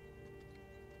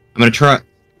 I'm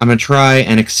gonna try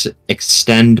and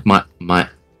extend my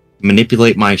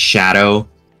manipulate my shadow.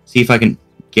 See if I can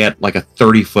get like a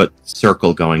 30-foot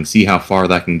circle going. See how far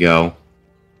that can go.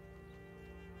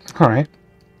 Alright.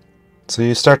 So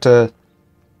you start to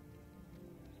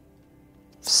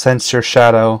sense your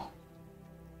shadow,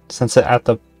 sense it at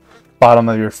the bottom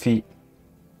of your feet.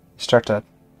 You start to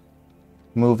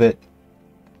move it.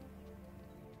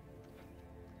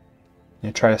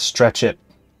 You try to stretch it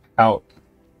out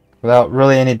without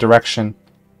really any direction.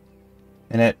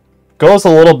 And it goes a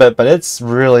little bit, but it's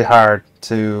really hard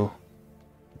to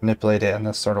manipulate it in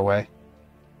this sort of way.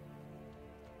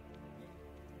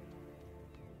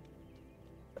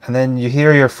 And then you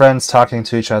hear your friends talking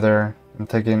to each other and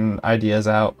thinking ideas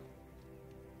out.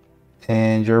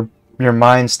 And your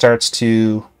mind starts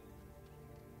to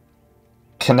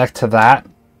connect to that.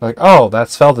 Like, oh,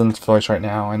 that's Felden's voice right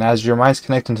now. And as your mind's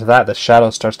connecting to that, the shadow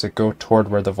starts to go toward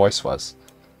where the voice was.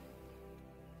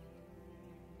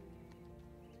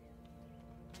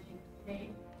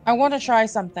 I want to try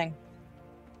something.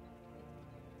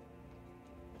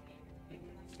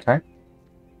 Okay?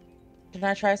 Can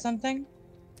I try something?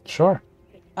 Sure.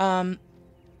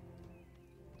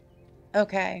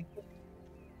 Okay.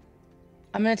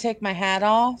 I'm gonna take my hat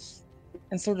off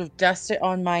and sort of dust it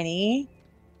on my knee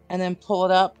and then pull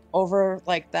it up over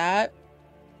like that.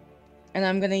 And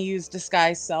I'm gonna use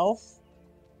disguise self.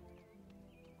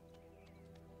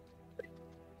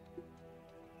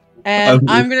 And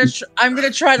I'm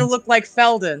gonna try to look like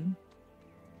Felden.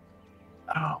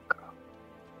 Oh, God.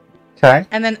 Okay.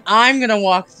 And then I'm gonna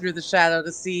walk through the shadow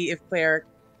to see if Claire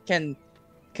can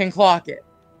clock it.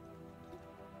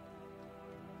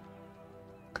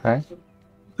 Okay.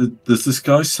 Does this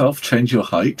guy's self change your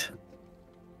height?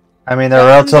 I mean, they're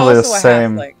Felden's relatively the also a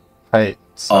same halfling. height.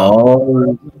 So.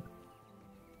 Oh.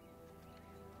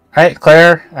 Alright,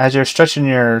 Claire, as you're stretching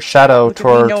your shadow Look at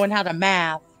me toward knowing how to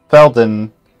math.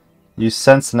 Felden, you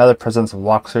sense another presence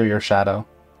walk through your shadow.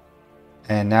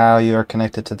 And now you are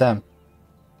connected to them.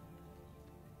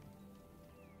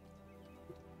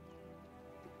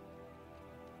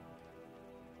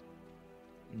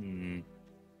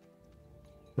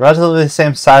 Relatively the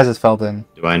same size as Felden.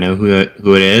 Do I know who it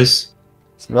is?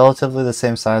 It's relatively the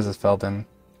same size as Felden.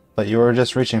 But you were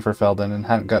just reaching for Felden and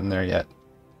hadn't gotten there yet.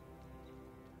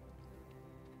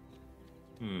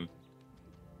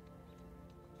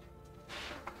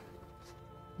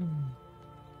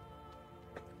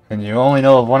 And you only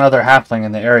know of one other halfling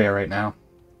in the area right now.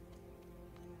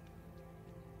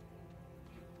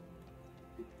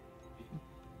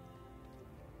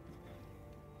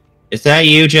 Is that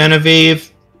you, Genevieve?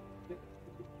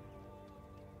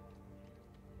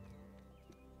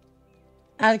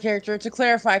 Out of character, to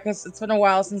clarify, because it's been a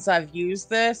while since I've used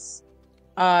this,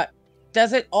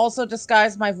 does it also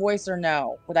disguise my voice or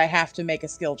no? Would I have to make a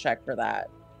skill check for that?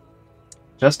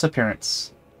 Just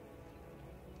appearance.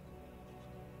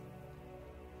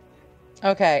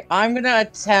 Okay, I'm gonna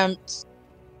attempt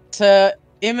to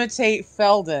imitate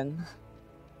Felden.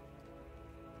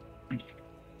 Okay.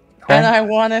 And I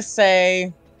want to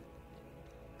say,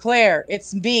 Claire,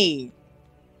 it's me.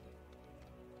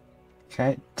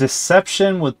 Okay.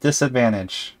 Deception with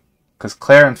disadvantage. Because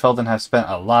Claire and Felden have spent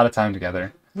a lot of time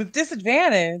together. With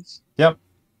disadvantage. Yep.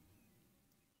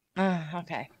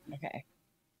 Okay. Okay.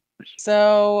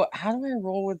 So how do I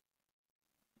roll with?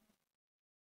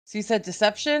 So you said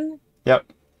deception.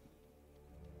 Yep.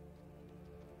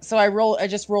 So I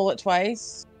just roll it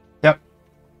twice. Yep.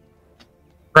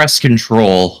 Press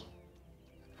control.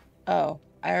 Oh,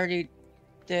 I already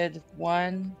did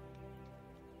one.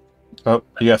 Oh,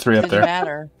 you got 3 up Didn't there.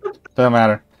 matter. Doesn't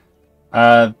matter.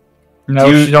 No,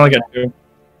 You- she's only got 2.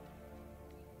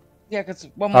 Yeah, because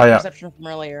one was Oh, yeah. perception from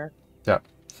earlier.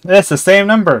 It's the same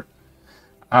number.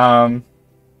 I'm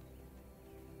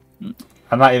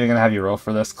not even gonna have you roll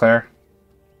for this, Claire.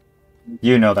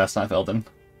 You know that's not Felden.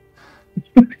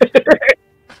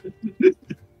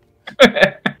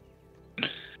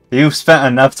 You've spent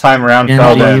enough time around Yeah,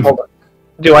 Felden. you-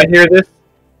 Do I hear this?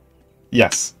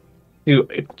 Yes. Do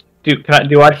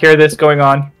I hear this going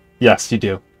on? Yes, you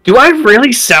do. Do I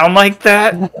really sound like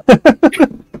that?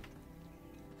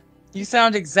 You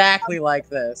sound exactly like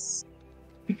this.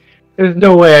 There's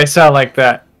no way I sound like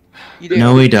that. You do.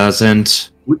 No, he doesn't.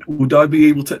 Would I be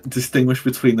able to distinguish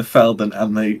between the Felden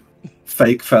and the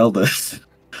fake Felden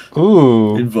in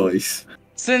Ooh. voice?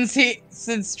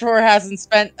 Since Tor hasn't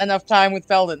spent enough time with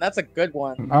Felden, that's a good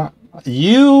one.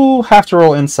 You have to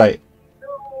roll insight.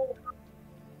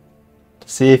 To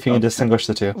see if you can distinguish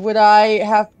the two. Would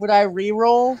I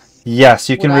re-roll? Yes,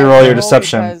 you can Would I reroll your re-roll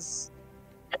deception. because-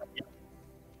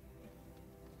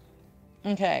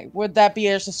 Okay, would that be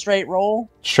just a straight roll?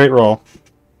 Straight roll.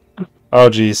 Oh,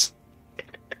 jeez.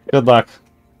 Good luck.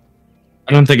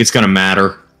 I don't think it's gonna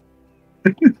matter.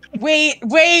 Wait!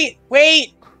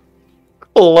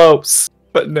 Close,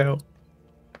 but no.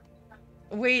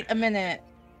 Wait a minute.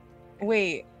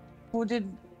 Wait. Who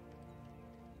did...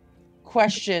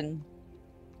 Question.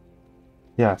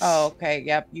 Yes. Oh, okay,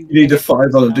 yep. You need a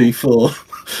 5 on a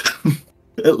D4.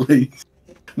 At least.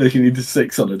 No, you need a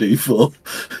 6 on a D4.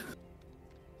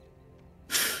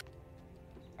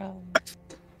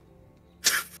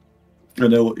 I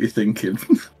know what you're thinking.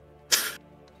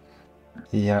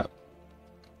 Yeah.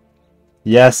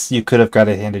 Yes, you could have got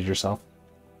it handed yourself.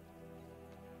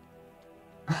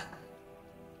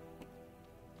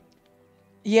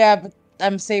 Yeah, but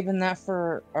I'm saving that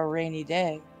for a rainy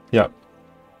day. Yep.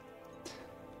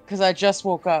 Because I just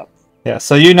woke up. Yeah,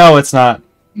 so you know it's not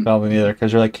Felden either,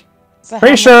 because you're like, So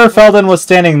pretty how sure much- Felden was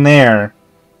standing there.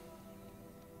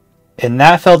 And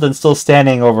that Felden's still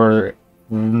standing over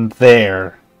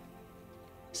there.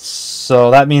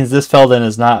 So that means this Felden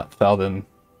is not Felden.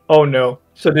 Oh no.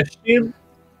 So does she?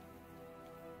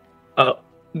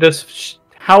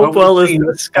 How well is the I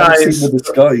was disguise? seeing the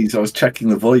disguise. I was checking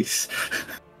the voice.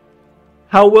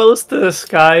 How well is the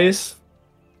disguise?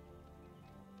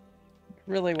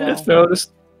 Really I well.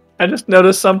 just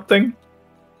noticed something.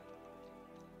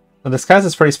 The disguise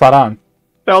is pretty spot on.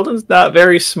 Felden's not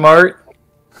very smart.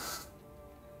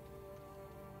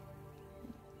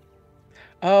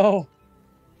 Oh.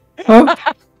 Huh?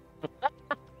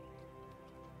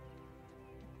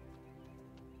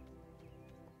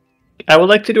 I would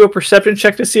like to do a perception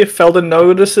check to see if Felden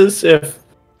notices if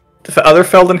the other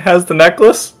Felden has the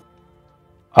necklace.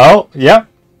 Oh, yep.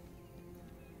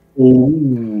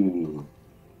 Ooh.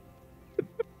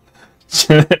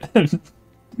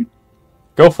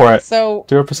 Go for it. So,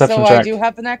 Do a perception so check. I do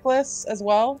have the necklace as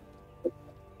well?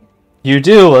 You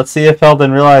do. Let's see if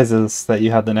Felden realizes that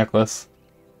you have the necklace.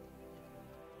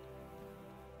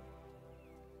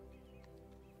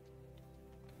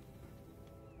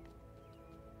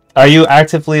 Are you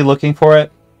actively looking for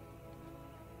it?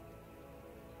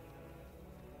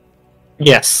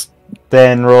 Yes.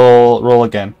 Then roll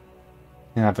again.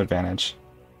 You have advantage.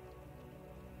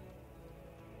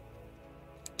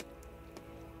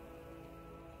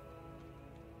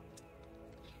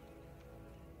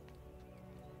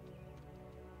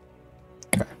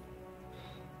 Okay.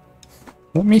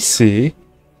 Let me see.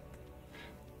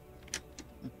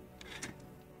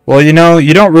 Well, you know,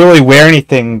 you don't really wear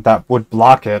anything that would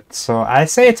block it, so I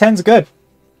say a 10's good.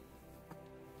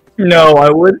 No, I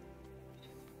would.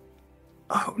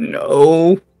 Oh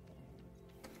no.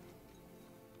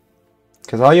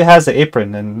 Because all you have is the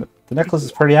apron, and the necklace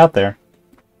is pretty out there.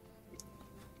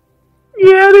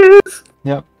 Yeah, it is.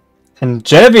 Yep. And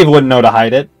Genevieve wouldn't know to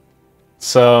hide it,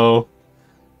 so...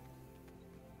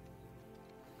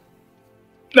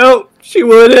 No, she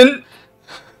wouldn't.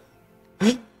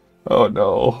 Oh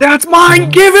no. That's mine.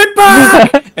 Give it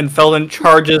back. And Felden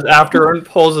charges after her and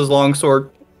pulls his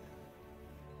longsword.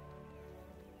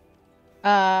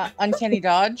 Uncanny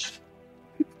dodge.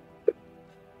 He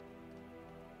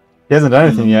hasn't done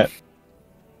anything yet.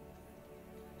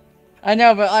 I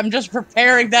know, but I'm just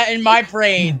preparing that in my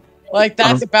brain. Like,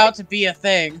 that's about to be a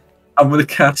thing. I'm going to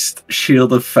cast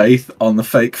Shield of Faith on the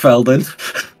fake Felden.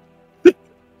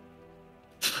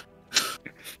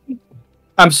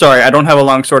 I'm sorry, I don't have a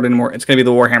longsword anymore. It's going to be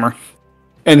the Warhammer.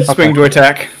 And swing to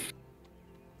attack.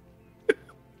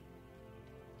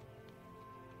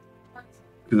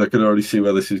 Because I can already see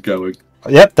where this is going.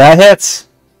 Yep, that hits.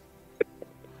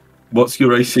 What's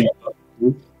your AC?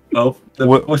 Oh,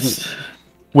 what's...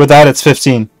 With that, it's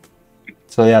 15.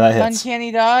 So yeah, that hits.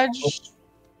 Uncanny dodge.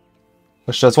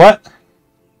 Which does what?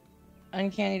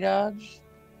 Uncanny dodge.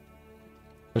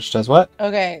 Which does what?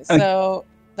 Okay, so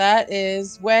that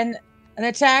is when an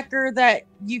attacker that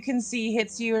you can see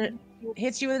hits you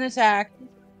with an attack.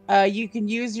 You can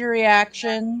use your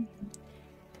reaction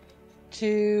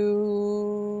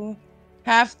to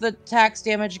half the attack's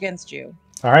damage against you.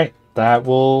 All right, that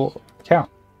will count.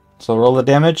 So roll the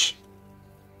damage.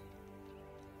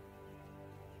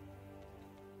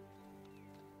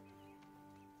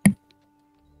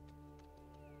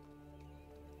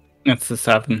 That's the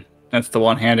 7. That's the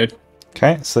one-handed.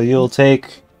 Okay, so you'll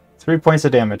take 3 points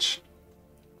of damage.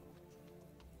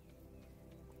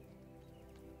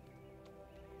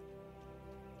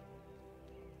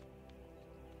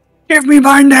 Give me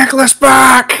my necklace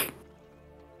back!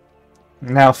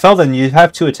 Now, Felden, you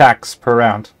have 2 attacks per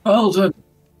round. Felden!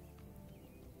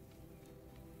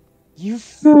 You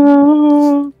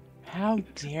how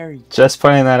dare you? Just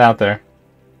putting that out there.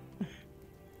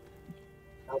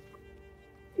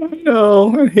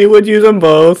 No, he would use them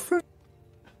both.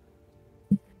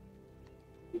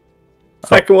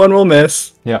 Second one will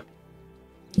miss. Yep.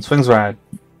 Swings right.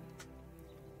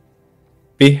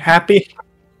 Be happy.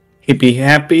 He'd be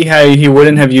happy how he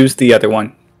wouldn't have used the other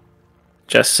one.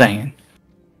 Just saying.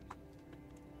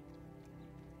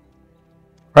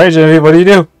 Alright, Genevieve, what do you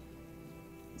do?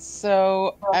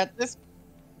 So at this,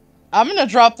 I'm gonna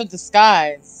drop the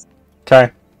disguise,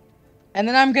 Okay. and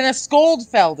then I'm gonna scold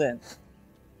Felden.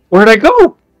 Where'd I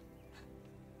go?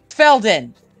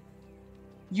 Felden,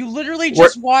 you literally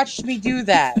just watched me do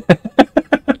that.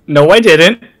 No, I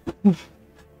didn't.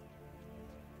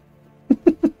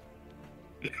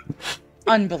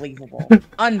 Unbelievable.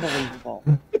 Unbelievable.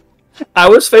 I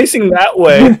was facing that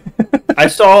way. I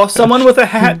saw someone with a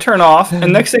hat turn off,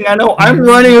 and next thing I know, I'm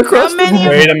running across the...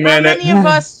 Wait a minute. How many of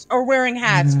us are wearing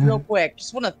hats, real quick?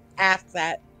 Just want to ask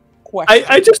that question.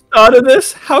 I just thought of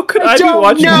this. How could I be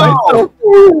watching myself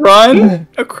run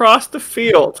across the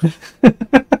field?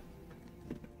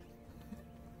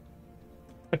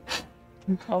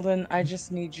 Felden, I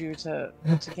just need you to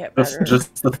get better.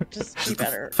 Just be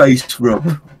better. Face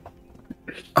rub.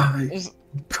 I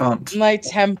can't. My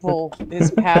temple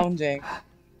is pounding.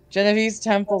 Genevieve's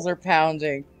temples are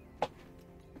pounding.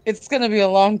 It's gonna be a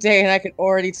long day, and I can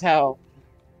already tell.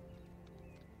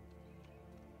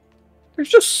 There's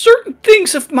just certain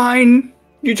things of mine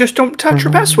you just don't touch or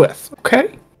mess with,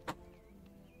 okay?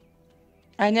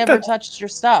 I never touched your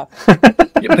stuff.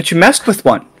 Yeah, but you messed with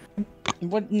one.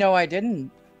 What? No, I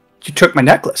didn't. You took my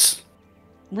necklace.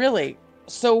 Really?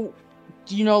 So,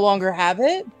 do you no longer have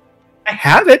it? I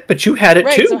have it, but you had it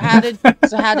too. So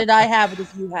how did I have it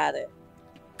if you had it?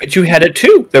 But you had it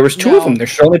too. There was 2 of them. There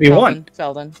should only be one.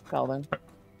 Felden.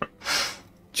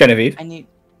 Genevieve. I need.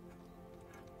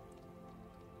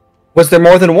 Was there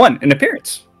more than one in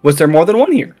appearance? Was there more than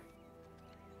one here?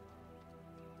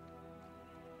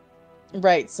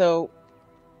 Right. So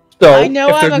I know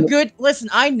I'm a good. Listen,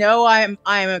 I know I'm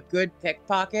a good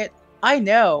pickpocket. I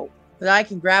know that I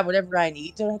can grab whatever I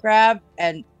need to grab,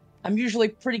 and I'm usually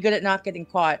pretty good at not getting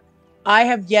caught. I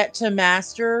have yet to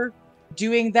master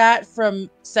doing that from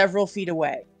several feet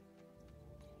away.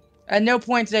 At no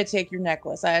point did I take your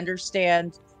necklace. I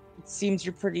understand. It seems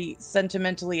you're pretty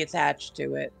sentimentally attached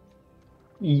to it.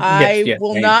 I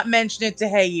will not mention it to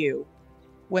Heyu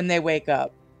when they wake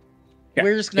up. Yeah.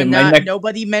 We're just gonna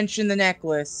nobody mention the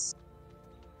necklace.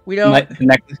 We don't.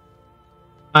 Necklace.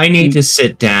 I need to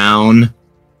sit down.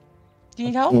 Do you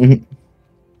need help?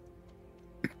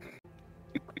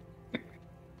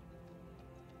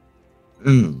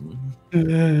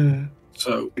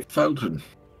 So, Felden.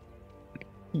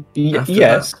 Yes.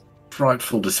 That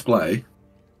frightful display.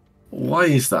 Why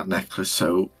is that necklace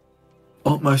so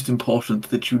utmost important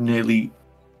that you nearly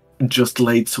just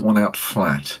laid someone out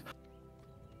flat?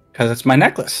 Because it's my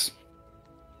necklace.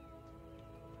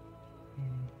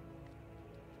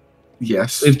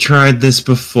 Yes. We've tried this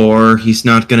before. He's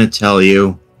not going to tell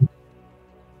you.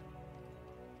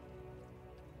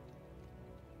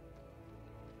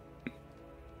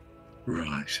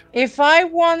 Right. If I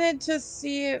wanted to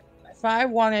see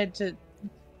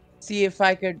if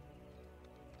I could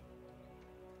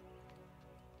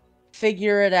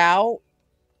figure it out,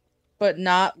 but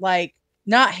not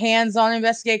hands-on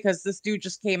investigate, because this dude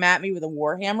just came at me with a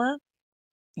warhammer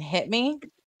and hit me.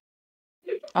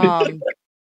 But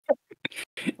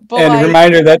And like,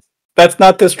 reminder that that's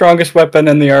not the strongest weapon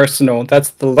in the arsenal. That's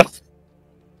the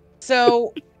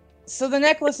so the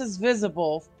necklace is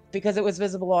visible because it was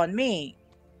visible on me,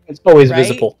 It's always right?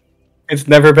 visible. It's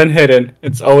never been hidden.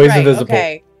 It's always Right, visible.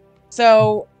 okay.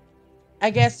 So I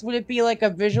guess, would it be like a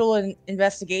visual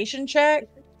investigation check?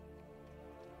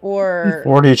 Or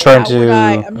What are you trying how would to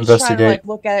I'm just trying to investigate? like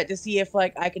look at it to see if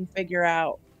like I can figure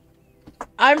out.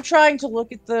 I'm trying to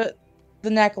look at the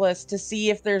necklace to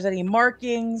see if there's any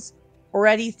markings or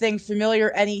anything familiar,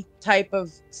 any type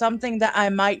of something that I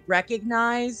might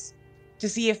recognize, to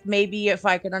see if maybe if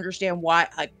I can understand why,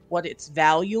 like, what its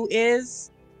value is.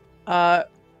 Okay,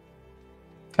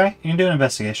 you can do an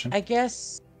investigation. I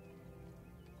guess.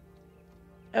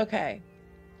 Okay.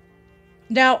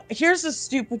 Now, here's a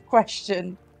stupid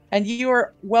question, and you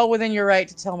are well within your right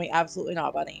to tell me absolutely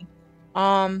not, Bunny.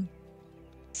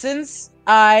 Since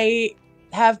I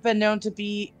have been known to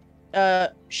be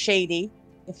shady,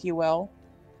 if you will,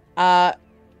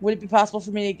 would it be possible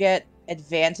for me to get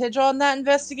advantage on that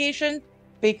investigation?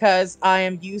 Because I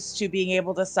am used to being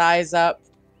able to size up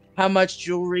how much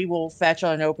jewelry will fetch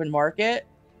on an open market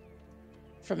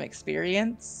from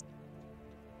experience.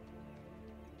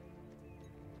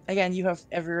 Again, you have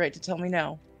every right to tell me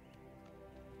no.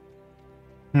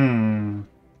 I'm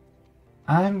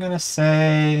gonna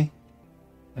say,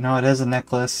 it is a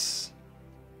necklace.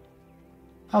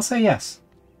 I'll say yes.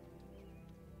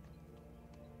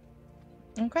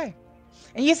 Okay.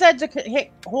 And you said to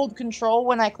hold control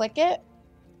when I click it?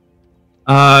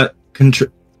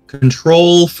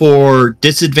 Control for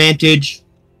disadvantage,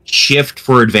 shift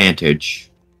for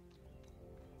advantage.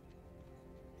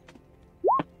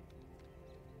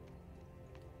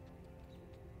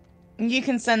 You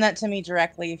can send that to me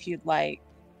directly if you'd like.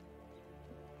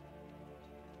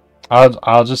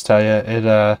 I'll just tell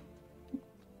you,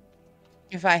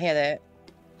 If I hit it.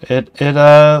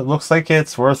 it looks like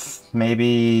it's worth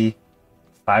maybe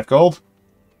 5 gold.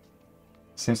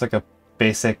 Seems like a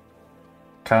basic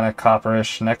kind of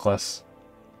copperish necklace.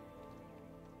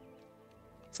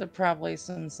 So probably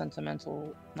some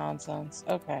sentimental nonsense.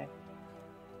 Okay.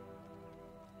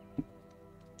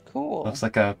 Cool. Looks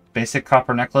like a basic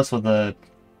copper necklace with a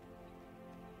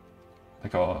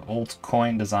old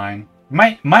coin design.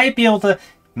 Might be able to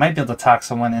talk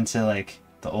someone into like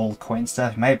the old coin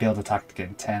stuff. Might be able to talk to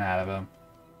getting 10 out of them,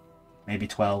 maybe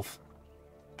 12.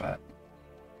 But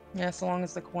yeah, so long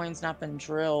as the coin's not been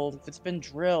drilled. If it's been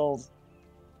drilled,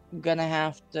 I'm gonna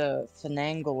have to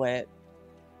finagle it.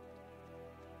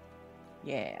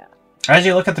 Yeah. as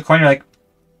you look at the coin, you're like,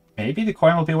 maybe the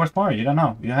coin will be worth more. You don't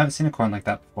know. You haven't seen a coin like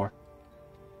that before.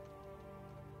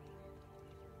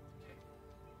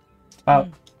 It's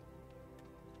about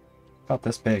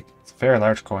this big. It's a very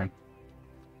large coin.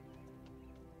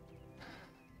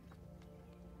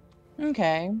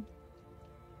 Okay.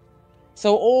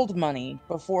 So old money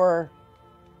before.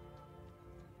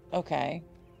 Okay.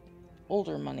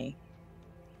 Older money.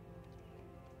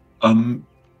 I'm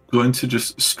going to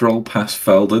just stroll past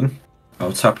Felden.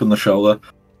 I'll tap on the shoulder.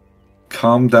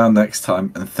 Calm down next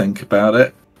time and think about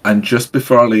it. And just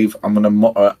before I leave, I'm going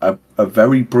to a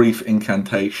very brief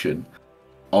incantation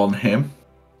on him.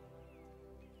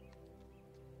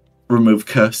 Remove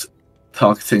curse,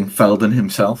 targeting Felden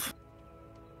himself.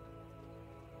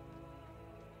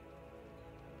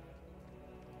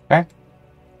 Okay.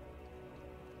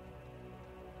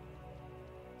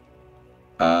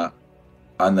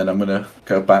 And then I'm going to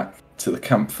go back to the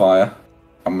campfire.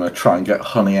 I'm going to try and get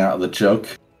honey out of the jug.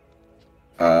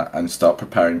 And start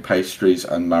preparing pastries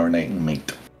and marinating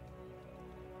meat.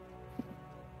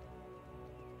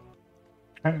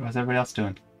 Alright, what's everybody else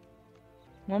doing?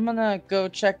 I'm gonna go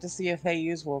check to see if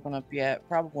Heyu's woken up yet.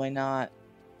 Probably not.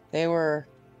 They were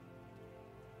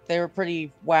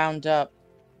pretty wound up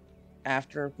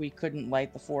after we couldn't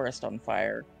light the forest on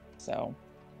fire. So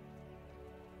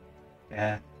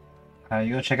Yeah.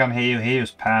 You go check on Heyu.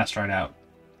 Heyu's passed right out.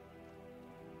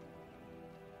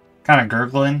 Kind of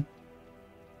gurgling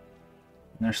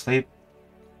in their sleep.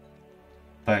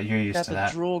 But you're used got to the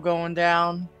that. drool going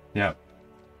down. Yep.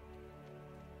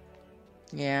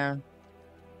 Yeah.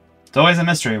 It's always a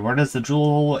mystery. Where does the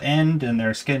drool end and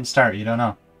their skin start? You don't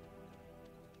know.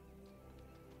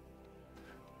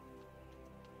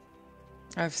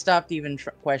 I've stopped even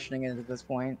questioning it at this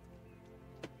point.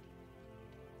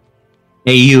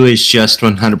 AU is just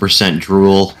 100%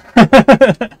 drool.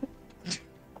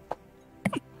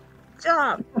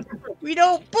 Stop! We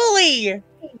don't bully!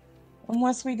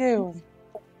 Unless we do.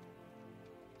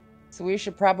 So we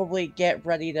should probably get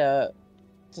ready to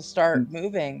start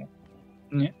moving.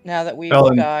 Yeah. Now that we've Well,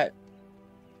 got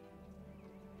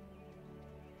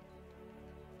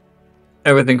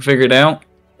everything figured out.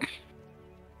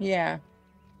 yeah.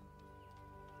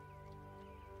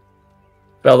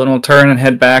 Belden will turn and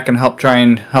head back and try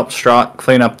and help Strahd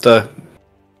clean up the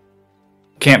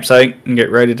campsite and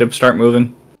get ready to start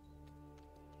moving.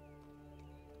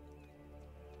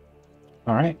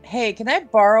 All right. Hey, can I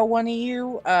borrow one of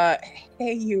you?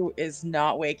 Hey, you is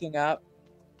not waking up.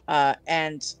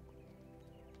 And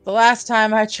the last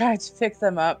time I tried to pick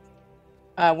them up,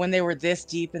 when they were this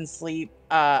deep in sleep,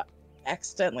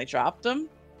 accidentally dropped them.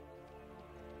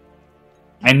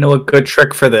 I know a good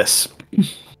trick for this.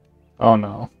 Oh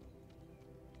no.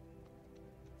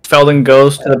 Felden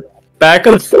goes to the back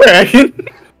of the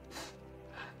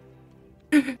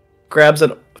wagon, grabs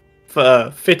a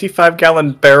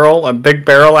 55-gallon barrel, a big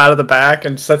barrel out of the back,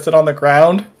 and sets it on the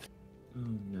ground.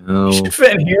 No. Should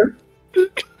fit in here.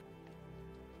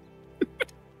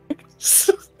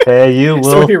 Hey, you will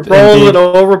So he rolls indeed it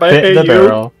over by fit Hey the You,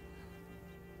 barrel.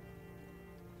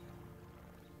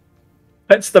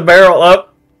 sets the barrel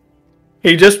up.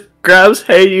 He just grabs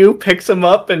Hey You, picks him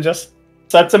up, and just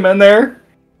sets him in there.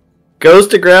 Goes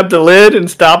to grab the lid and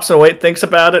stops and thinks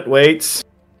about it, waits.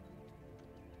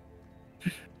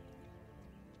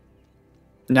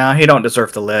 Nah, he don't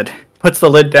deserve the lid. Puts the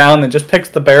lid down and just picks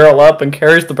the barrel up and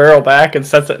carries the barrel back and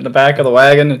sets it in the back of the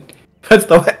wagon and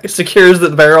secures the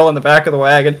barrel in the back of the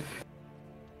wagon.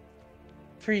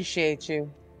 Appreciate you.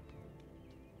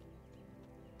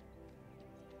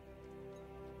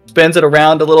 Spins it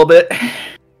around a little bit.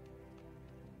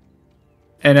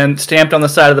 And then stamped on the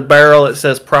side of the barrel it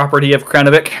says property of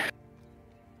Krenovik.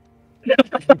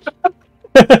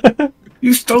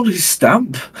 You stole his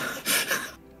stamp?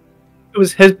 It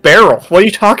was his barrel. What are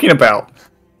you talking about?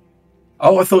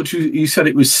 Oh, I thought you said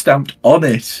it was stamped on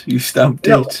it. You stamped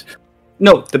No. it.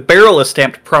 No, the barrel is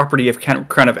stamped property of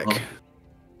Krenovik. Oh.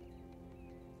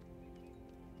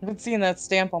 I've been seeing that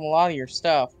stamp on a lot of your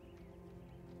stuff.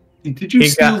 Did you He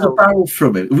steal got- the barrel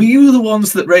from him? Were you the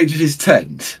ones that raided his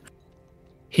tent?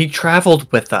 He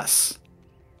traveled with us.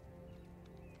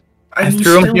 And I you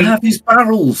threw him still in- have his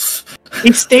barrels.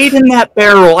 He stayed in that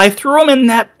barrel. I threw him in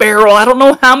that barrel I don't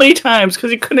know how many times because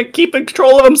he couldn't keep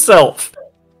control of himself.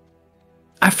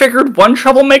 I figured one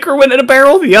troublemaker went in a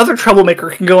barrel, the other troublemaker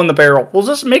can go in the barrel. We'll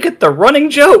just make it the running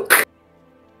joke.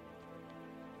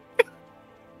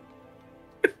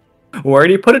 Where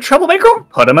do you put a troublemaker?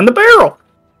 Put him in the barrel.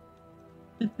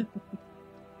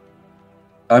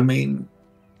 I mean,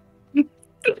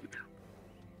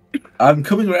 I'm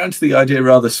coming around to the idea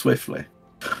rather swiftly.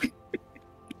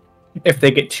 If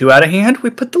they get too out of hand, we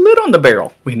put the lid on the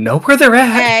barrel. We know where they're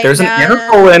at. Hey, There's an no, air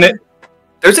no, hole no. in it.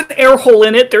 There's an air hole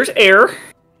in it. There's air.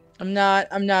 I'm not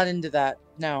into that.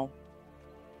 No.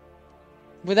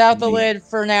 Without the Me- lid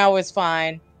for now is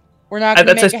fine. We're not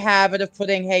gonna That's make a- a habit of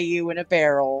putting Hey You in a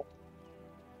barrel.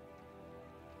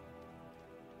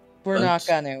 We're not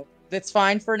gonna. It's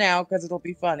fine for now because it'll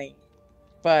be funny.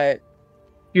 But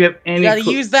You have any you gotta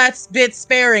use that bit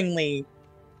sparingly.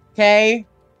 Okay?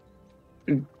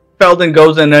 Belden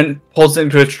goes in and pulls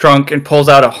into his trunk and pulls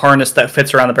out a harness that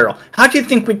fits around the barrel. How do you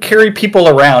think we carry people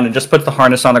around and just put the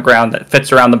harness on the ground that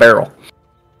fits around the barrel?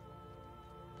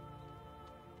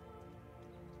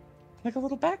 Like a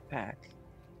little backpack.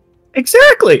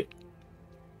 Exactly.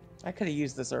 I could have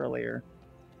used this earlier.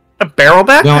 A barrel You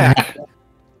don't, backpack.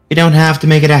 you don't have to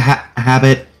make it a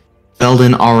habit.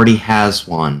 Felden already has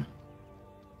one.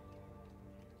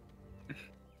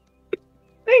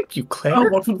 Thank you, Claire. Oh,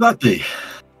 what would that be?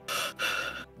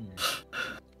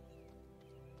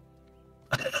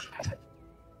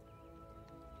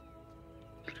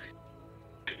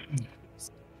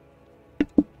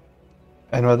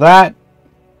 And with that,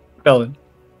 Belden.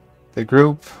 the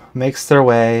group makes their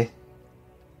way.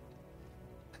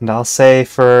 And I'll say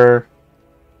for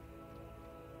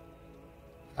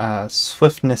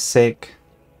swiftness sake,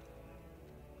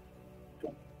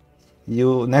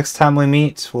 next time we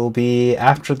meet will be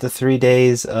after the 3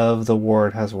 days of the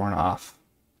ward has worn off.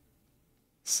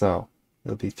 So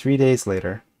it'll be 3 days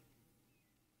later.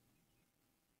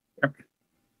 Yep.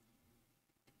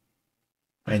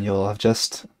 And you'll have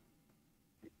just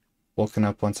woken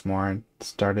up once more and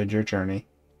started your journey.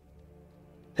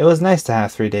 It was nice to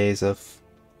have 3 days of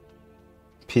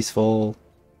peaceful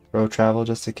road travel,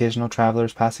 just occasional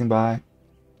travelers passing by.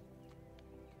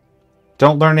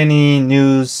 Don't learn any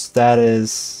news that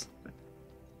is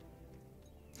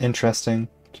interesting.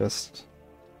 Just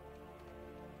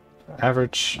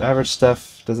average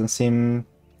stuff. Doesn't seem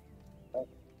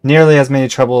nearly as many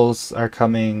troubles are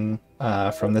coming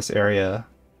from this area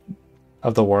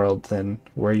of the world than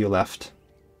where you left.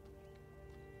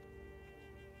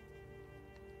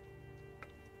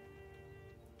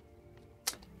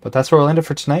 But that's where we'll end it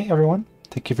for tonight, everyone.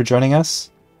 Thank you for joining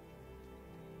us.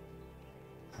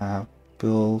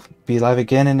 We'll be live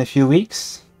again in a few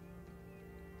weeks.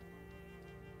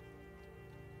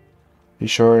 Be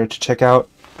sure to check out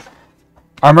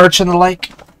our merch and the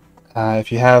like.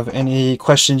 If you have any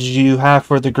questions you have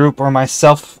for the group or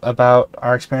myself about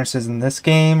our experiences in this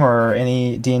game or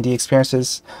any D&D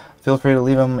experiences, feel free to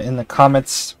leave them in the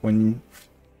comments when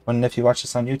if you watch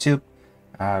this on YouTube.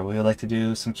 We would like to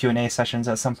do some Q&A sessions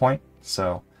at some point,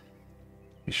 so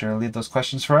be sure to leave those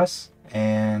questions for us.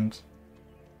 And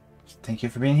thank you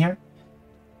for being here.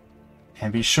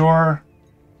 And be sure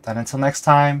that until next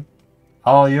time,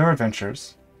 all your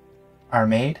adventures are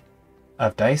made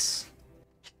of dice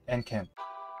and kin.